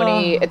 It's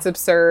clowny, it's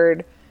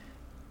absurd,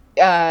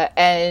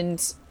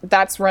 and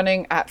that's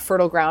running at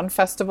Fertile Ground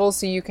Festival.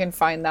 So you can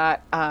find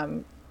that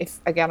if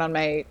again on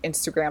my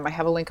Instagram. I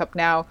have a link up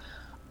now.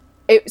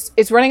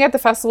 It's running at the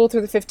festival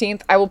through the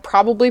 15th. I will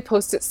probably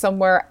post it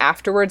somewhere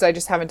afterwards. I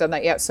just haven't done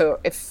that yet. So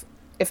if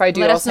I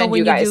do, Let I'll us know send when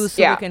you guys. do,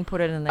 so yeah, we can put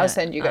it in the I'll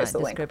send you guys the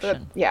link. But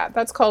description. yeah,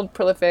 that's called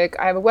Prolific.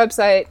 I have a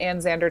website,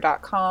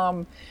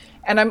 annzander.com.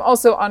 And I'm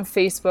also on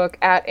Facebook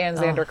at Anne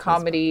Zander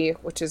Comedy,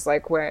 which is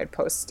like where I'd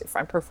post if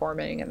I'm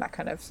performing and that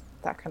kind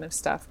of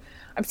stuff.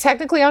 I'm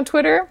technically on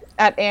Twitter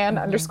at Anne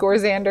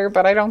 _Zander,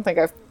 but I don't think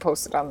I've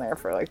posted on there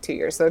for like 2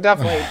 years. So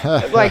definitely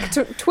like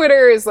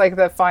Twitter is like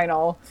the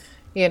final,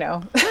 you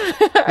know,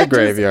 The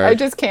graveyard. I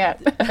just can't.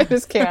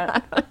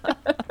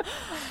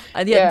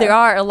 Yeah. There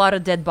are a lot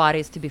of dead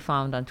bodies to be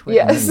found on Twitter.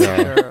 Yes.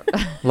 Yeah.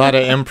 A lot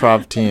of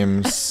improv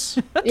teams,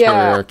 Yeah.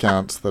 Twitter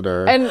accounts that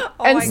are And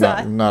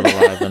not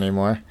alive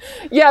anymore.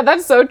 yeah,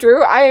 that's so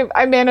true.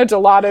 I manage a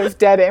lot of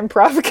dead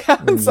improv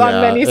accounts on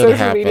Yeah, many it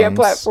social media happens.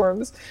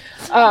 platforms.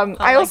 I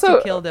I also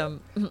to kill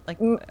them like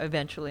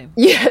eventually.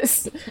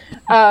 yes,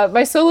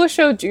 my solo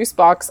show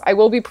Juicebox. I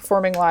will be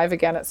performing live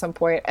again at some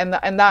point, and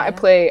that I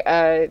play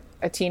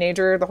a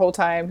teenager the whole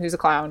time who's a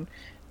clown,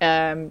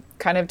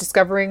 kind of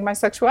discovering my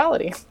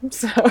sexuality.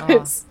 So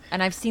it's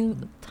And I've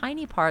seen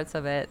tiny parts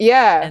of it.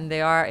 Yeah. And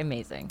they are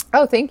amazing.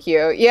 oh, thank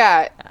you.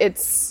 Yeah,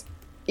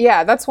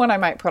 that's one I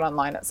might put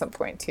online at some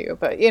point too.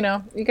 But you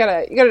know, you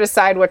gotta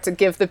decide what to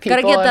give the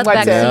people. Gotta get that and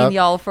what vaccine, to,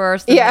 y'all,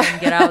 first. And Yeah. then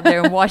get out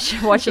there and watch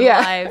it yeah,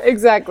 live.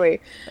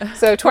 exactly.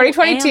 So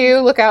 2022,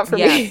 look out for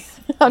me Yes.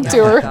 on Oh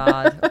tour. my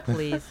God,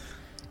 please.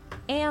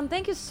 And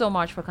thank you so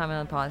much for coming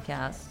on the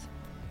podcast.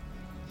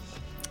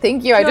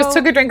 Thank you. I just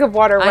Joe, took a drink of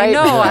water right I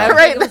know. I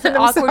right it was an then.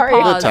 I'm awkward sorry.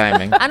 pause. The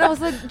timing. And I was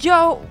like,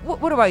 Joe,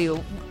 what about you?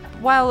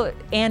 While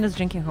Anne is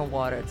drinking her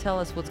water, tell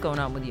us what's going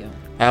on with you.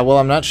 Well,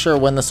 I'm not sure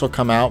when this will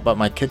come out, but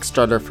my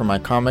Kickstarter for my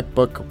comic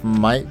book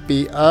might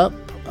be up.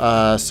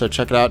 So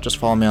check it out. Just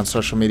follow me on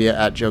social media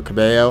at Joe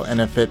Cabello. And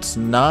if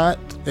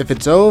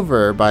it's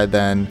over by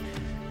then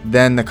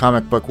the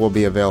comic book will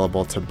be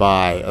available to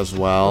buy as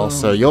well.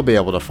 So you'll be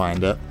able to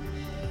find it.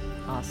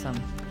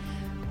 Awesome.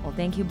 Well,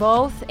 thank you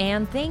both.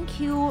 And thank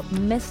you,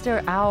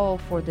 Mr. Owl,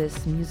 for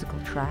this musical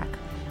track.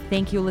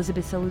 Thank you,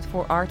 Elizabeth Salute,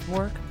 for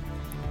artwork.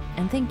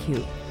 And thank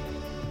you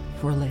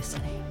for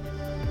listening.